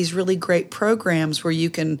have these really great programs where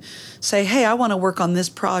you can say, hey, I want to work on this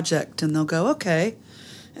project, and they'll go, okay,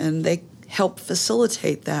 and they help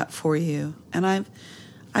facilitate that for you. And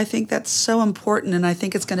I think that's so important, and I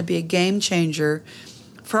think it's going to be a game changer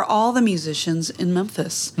for all the musicians in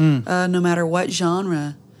Memphis, no matter what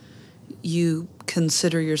genre you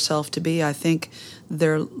consider yourself to be. I think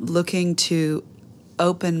they're looking to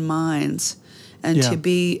open minds and to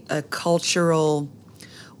be a cultural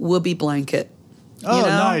whoopee blanket. Oh,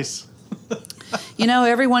 nice.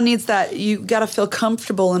 Everyone needs that. You got to feel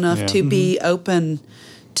comfortable enough to be open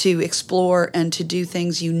to explore and to do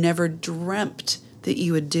things you never dreamt that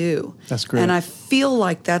you would do. That's great. And I feel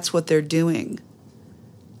like that's what they're doing.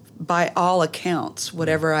 By all accounts,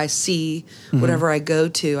 whatever I see, whatever I go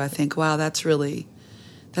to, I think, wow, that's very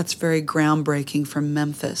groundbreaking for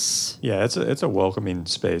Memphis. Yeah, it's a welcoming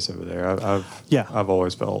space over there. I've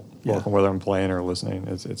always felt welcome, whether I'm playing or listening.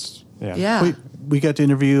 It's. We got to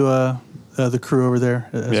interview the crew over there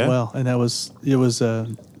as well, and it was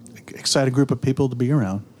a excited group of people to be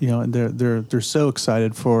around. And they're so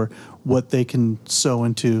excited for what they can sow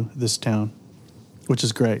into this town, which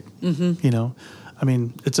is great. I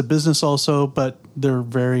mean, it's a business also, but they're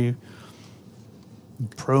very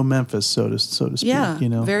pro Memphis, so to speak. Yeah,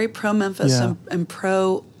 very pro Memphis and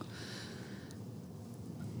pro.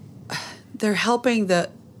 They're helping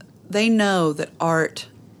they know that art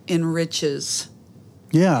enriches.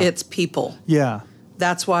 Its people. Yeah.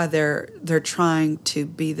 That's why they're trying to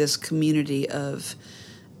be this community of,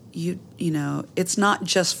 it's not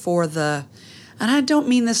just for the and I don't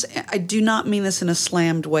mean this, I do not mean this in a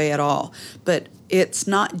slammed way at all, but it's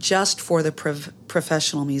not just for the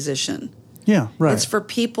professional musician. Yeah, right. It's for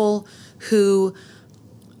people who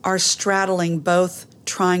are straddling both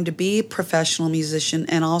trying to be a professional musician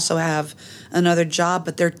and also have another job,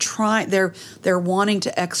 but they're wanting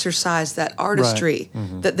to exercise that artistry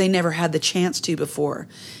that they never had the chance to before.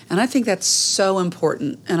 And I think that's so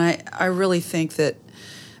important. And I really think that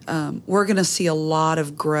we're going to see a lot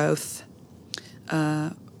of growth.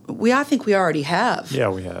 I think we already have. Yeah,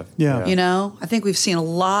 we have. Yeah. You know, I think we've seen a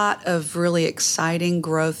lot of really exciting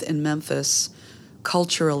growth in Memphis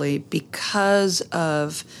culturally because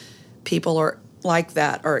of people are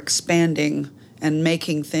expanding and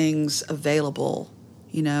making things available,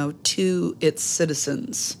 you know, to its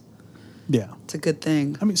citizens. Yeah. It's a good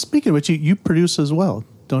thing. I mean, speaking of which, you produce as well,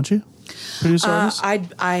 don't you? Produce artists?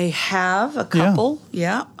 I have a couple.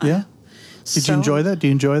 Yeah. Yeah. Did you enjoy that? Do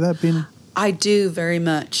you enjoy that being? I do very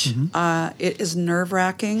much. It is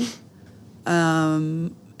nerve-wracking,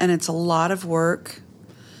 and it's a lot of work,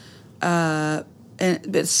 but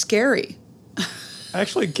it's scary.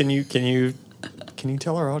 Actually, can you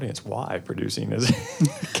tell our audience why producing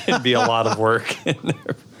can be a lot of work?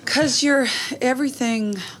 Because you're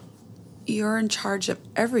in charge of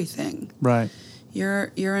everything. Right.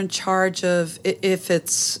 You're in charge of, if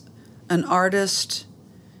it's an artist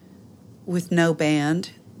with no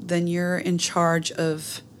band, then you're in charge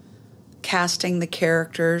of casting the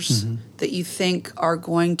characters that you think are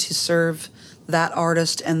going to serve that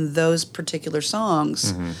artist and those particular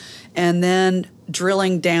songs. And then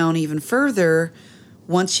drilling down even further,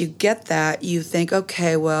 once you get that, you think,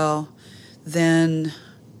 okay, well, then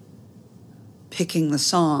picking the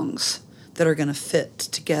songs that are going to fit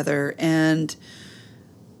together,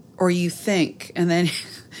 or you think, and then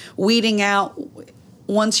weeding out.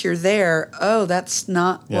 Once you're there, that's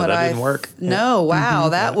not what that didn't work. No, wow,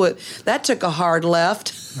 that took a hard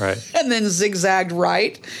left, Right. and then zigzagged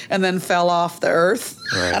right, and then fell off the earth.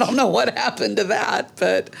 Right. I don't know what happened to that,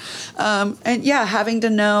 but having to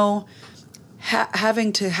know,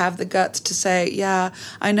 having to have the guts to say, yeah,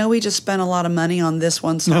 I know we just spent a lot of money on this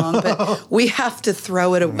one song, but we have to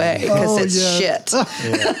throw it away because it's shit.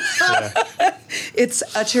 Yeah. It's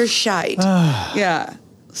utter shite. Yeah.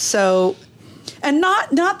 So. And not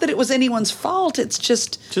that it was anyone's fault. It's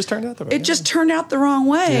just turned out the way. It just turned out the wrong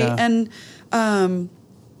way, Yeah. and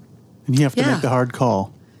you have to make the hard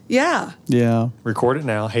call. yeah, Yeah. Record it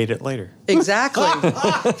now, hate it later. exactly.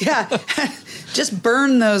 Yeah, just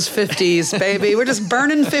burn those 50s, baby. We're just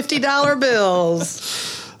burning $50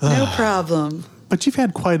 bills. No problem. But you've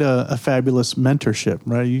had quite a fabulous mentorship,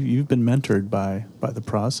 right? You've been mentored by the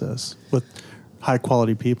process with high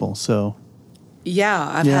quality people. So Yeah,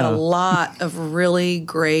 I've had a lot of really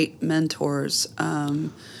great mentors.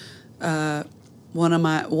 One of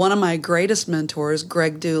my greatest mentors,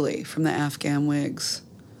 Greg Dooley from the Afghan Wigs.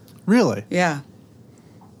 really, Yeah,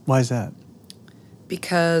 why is that?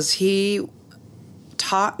 because he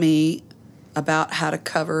taught me about how to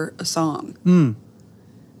cover a song.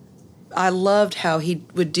 I loved how he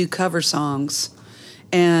would do cover songs,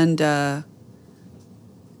 and that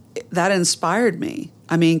inspired me.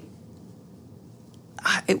 I mean,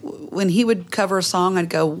 when he would cover a song, I'd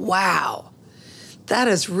go, wow, that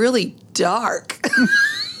is really dark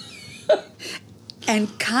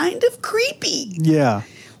and kind of creepy. Yeah.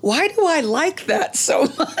 Why do I like that so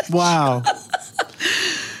much? Wow.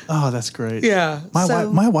 Oh, that's great. Yeah.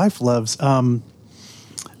 My wife loves what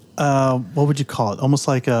would you call it? Almost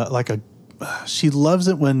like a she loves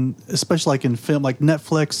it when, especially like in film, like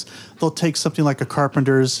Netflix, they'll take something like a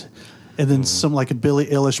Carpenter's, and then some like a Billie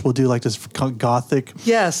Eilish will do like this gothic,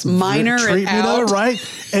 minor and out. right?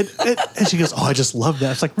 And she goes, "Oh, I just love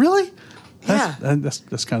that." It's like, really?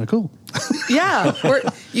 That's kind of cool. Yeah, or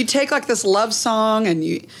you take like this love song and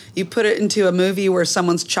you put it into a movie where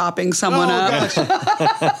someone's chopping someone up.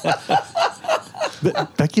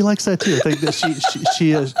 But Becky likes that too. I think that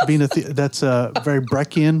she is being that's very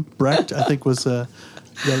Brechtian. Brecht, I think, was the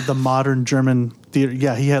modern German theater.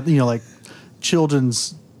 Yeah, he had like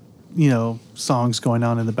children's songs going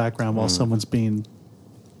on in the background while someone's being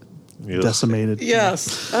decimated.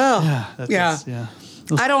 Yes. Oh. Yeah.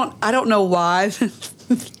 I don't know why.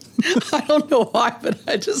 I don't know why, but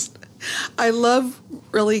I love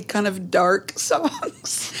really kind of dark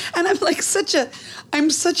songs, and I'm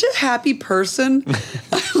such a happy person.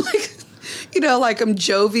 I'm like I'm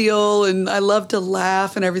jovial and I love to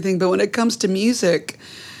laugh and everything. But when it comes to music,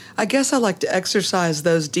 I guess I like to exercise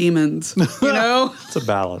those demons. It's a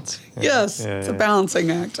balance. Yes, it's a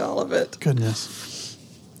balancing act, all of it. Goodness.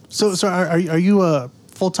 So are you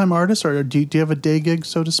full-time artist, or do you have a day gig,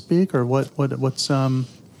 so to speak, or what's I'm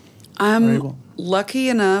lucky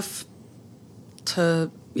enough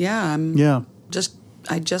to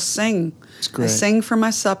I just sing. It's great. I sing for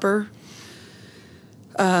my supper.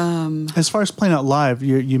 As far as playing out live,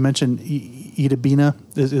 you mentioned Ida Bina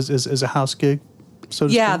is a house gig, so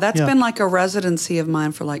to speak. That's been like a residency of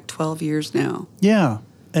mine for like 12 years now. Yeah,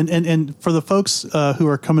 and for the folks who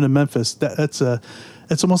are coming to Memphis,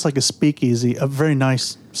 it's almost like a speakeasy, a very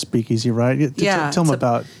nice speakeasy, right? Tell them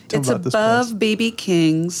about this place. It's above BB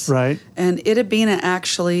King's, right? And Ida Bina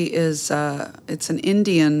actually is it's an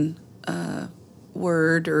Indian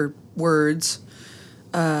word or words.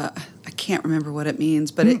 I can't remember what it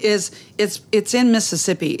means, but it's in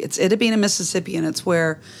Mississippi. It's Ida Bina, Mississippi, and it's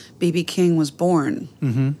where BB King was born.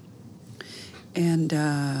 Mm-hmm.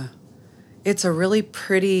 And it's a really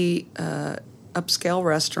pretty upscale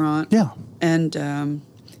restaurant. Yeah. And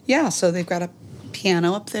so they've got a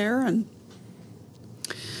piano up there, and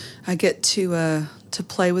I get to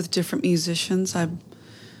play with different musicians.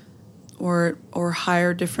 Or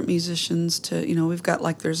hire different musicians to, we've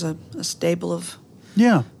got there's a stable of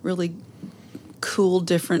really cool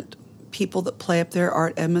different people that play up there.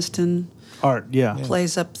 Art Emiston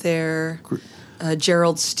plays up there.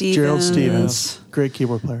 Gerald Stevens, great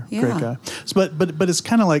keyboard player, yeah. Great guy. So, but it's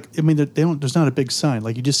kind of like, I mean, there's not a big sign.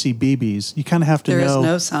 Like you just see BB's. You kind of have to know. There is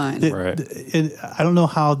no sign. Right. I don't know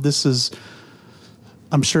how this is.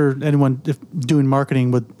 I'm sure anyone doing marketing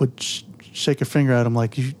would shake a finger at them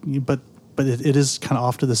like but it is kind of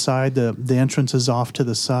off to the side. The entrance is off to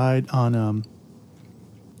the side on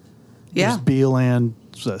there's Beale and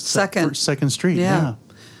Second Street. Yeah.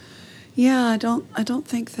 I don't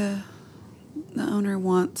think the owner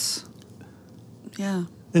wants. Yeah.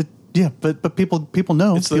 But people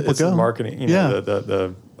know. It's people go. The marketing.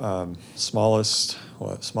 The smallest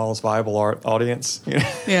viable audience.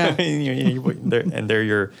 Yeah. I mean, they're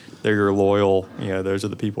your loyal. Those are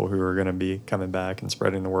the people who are going to be coming back and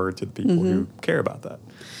spreading the word to the people who care about that.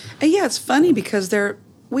 And it's funny because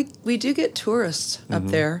we do get tourists up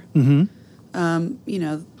there. Mm-hmm.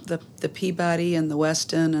 The Peabody and the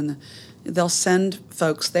Weston, and they'll send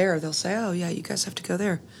folks there. They'll say, "Oh yeah, you guys have to go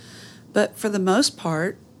there," but for the most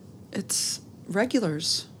part, it's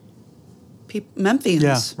regulars,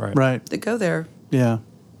 Memphians, right, that go there. Yeah,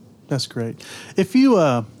 that's great. If you,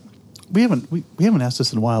 we haven't asked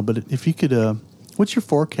this in a while, but if you could, what's your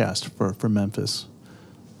forecast for Memphis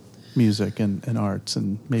music and arts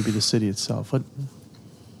and maybe the city itself? What?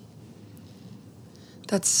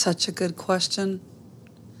 That's such a good question.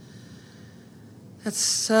 I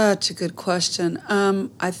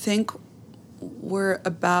think we're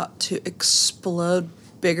about to explode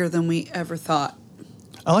bigger than we ever thought.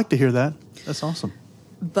 I like to hear that. That's awesome.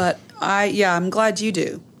 But I'm glad you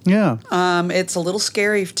do. Yeah. It's a little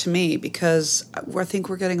scary to me because I think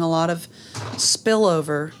we're getting a lot of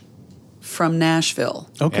spillover from Nashville.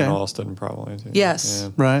 Okay. And Austin probably too. Yes.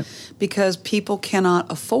 Yeah. Right. Because people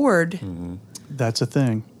cannot afford. Mm-hmm. That's a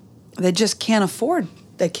thing. They just can't afford.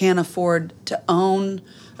 They can't afford to own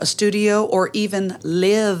a studio or even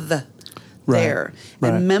live there.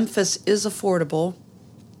 Right. And Memphis is affordable.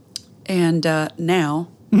 And now.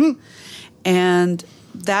 Mm-hmm. And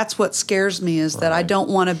that's what scares me is that I don't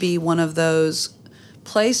want to be one of those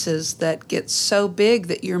places that gets so big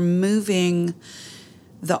that you're moving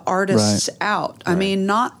the artists out. I mean,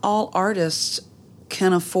 not all artists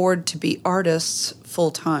can afford to be artists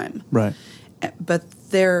full time. Right.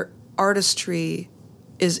 But their artistry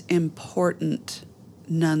is important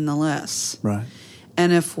nonetheless. Right.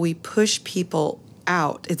 And if we push people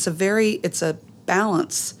out, it's a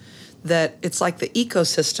balance that it's like the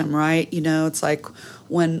ecosystem, right? It's like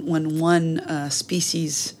when one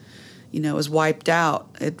species, is wiped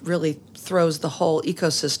out, it really throws the whole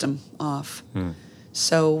ecosystem off.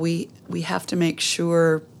 So we have to make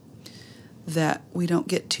sure that we don't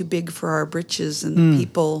get too big for our britches and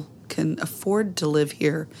people can afford to live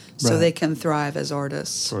here so they can thrive as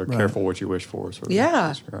artists. Sort of careful what you wish for. Sort of.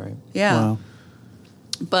 Yeah. Right. Yeah. Wow.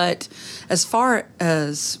 But as far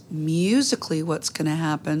as musically what's going to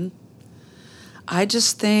happen, I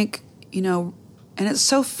just think, and it's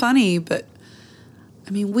so funny, but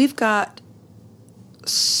I mean, we've got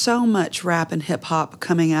so much rap and hip hop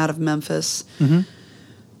coming out of Memphis,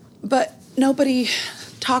 but nobody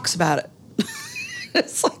talks about it.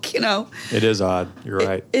 It's like, It is odd. You're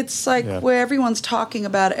right. It's like where everyone's talking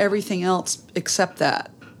about everything else except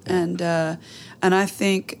that. And I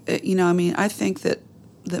think, I think that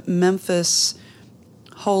Memphis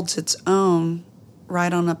holds its own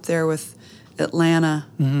right on up there with Atlanta.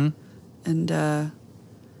 And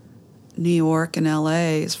New York and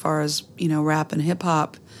LA as far as, rap and hip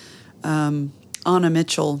hop. Anna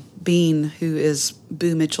Mitchell Bean, who is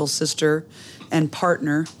Boo Mitchell's sister and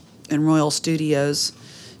partner in Royal Studios,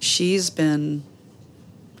 she's been,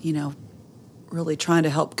 really trying to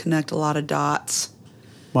help connect a lot of dots.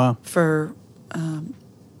 Wow. For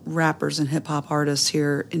rappers and hip hop artists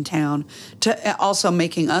here in town, to also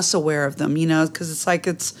making us aware of them, because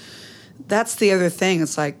that's the other thing.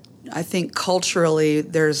 It's like, I think culturally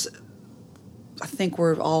I think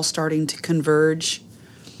we're all starting to converge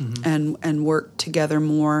and work together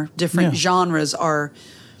more. Different genres are,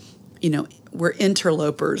 we're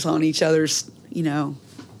interlopers on each other's, yeah.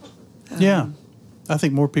 I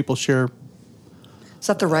think more people share. Is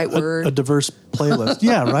that the right word? A diverse playlist.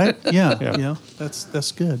 Yeah, right? Yeah.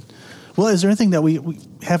 That's good. Well, is there anything that we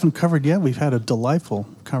haven't covered yet? We've had a delightful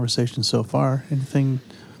conversation so far. Anything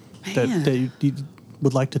that you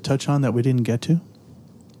would like to touch on that we didn't get to?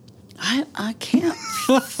 I can't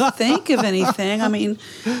think of anything. I mean,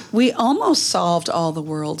 we almost solved all the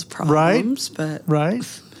world's problems, but right.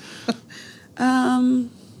 I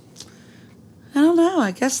don't know. I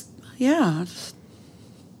guess, yeah.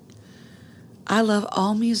 I love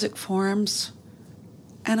all music forms,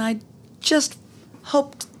 and I just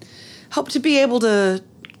hope to be able to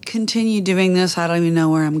continue doing this. I don't even know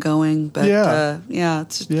where I'm going, but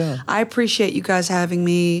I appreciate you guys having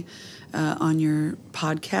me on your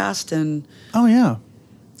podcast, and a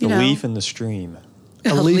leaf in the stream.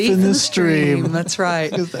 A leaf in the stream. That's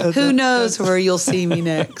right. Who knows where you'll see me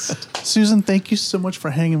next? Susan, thank you so much for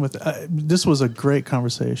hanging with us. This was a great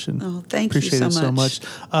conversation. Oh, thank you so much.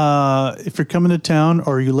 If you're coming to town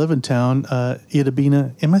or you live in town, Ida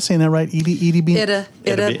Bina, am I saying that right? Ida Bina?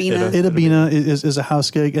 Ida Bina is a house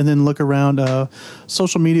gig. And then look around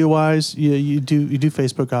social media wise. You do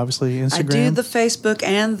Facebook, obviously. Instagram. I do the Facebook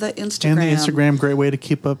and the Instagram. And the Instagram, great way to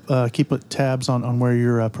keep tabs on where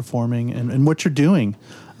you're performing and what you're doing.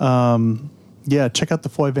 Check out the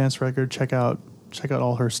Foy Vance record. Check out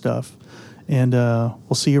all her stuff, and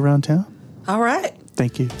we'll see you around town. All right.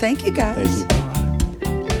 Thank you. Thank you, guys.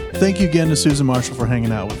 Thank you. Thank you again to Susan Marshall for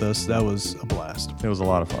hanging out with us. That was a blast. It was a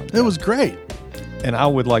lot of fun. It was great. And I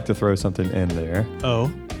would like to throw something in there.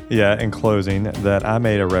 Oh. Yeah, in closing, that I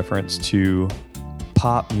made a reference to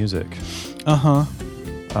pop music. Uh-huh.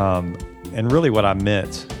 And really what I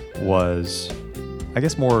meant was, I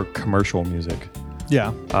guess, more commercial music.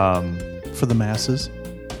 Yeah. For the masses.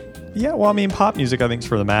 Yeah, well, I mean, pop music I think is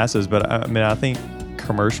for the masses, but I think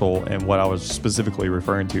commercial, and what I was specifically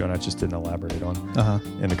referring to, and I just didn't elaborate on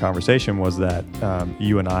in the conversation, was that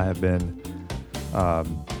you and I have been,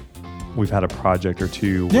 we've had a project or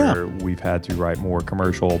two where we've had to write more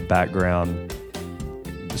commercial background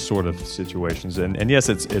sort of situations, and yes,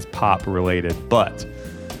 it's pop related, but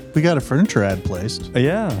we got a furniture ad placed.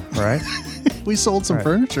 Yeah, right. We sold some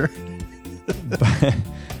furniture. But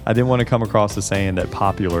I didn't want to come across as saying that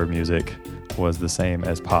popular music was the same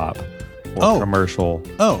as pop or commercial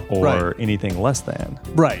or anything less than.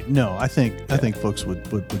 Right. No, I think folks would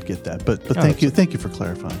get that. But thank you for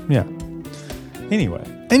clarifying. Yeah. Anyway,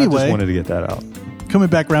 I just wanted to get that out. Coming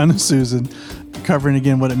back around to Susan, covering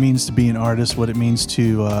again what it means to be an artist, what it means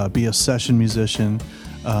to be a session musician,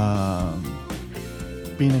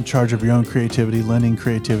 being in charge of your own creativity, lending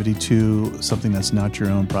creativity to something that's not your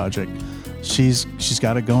own project. She's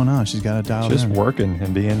got it going on. She's got it dialed in. Just working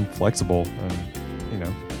and being flexible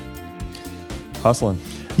and, hustling.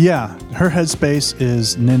 Yeah. Her headspace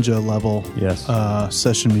is ninja level. Yes.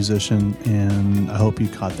 Session musician, and I hope you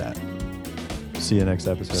caught that. See you next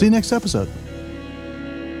episode. See you next episode.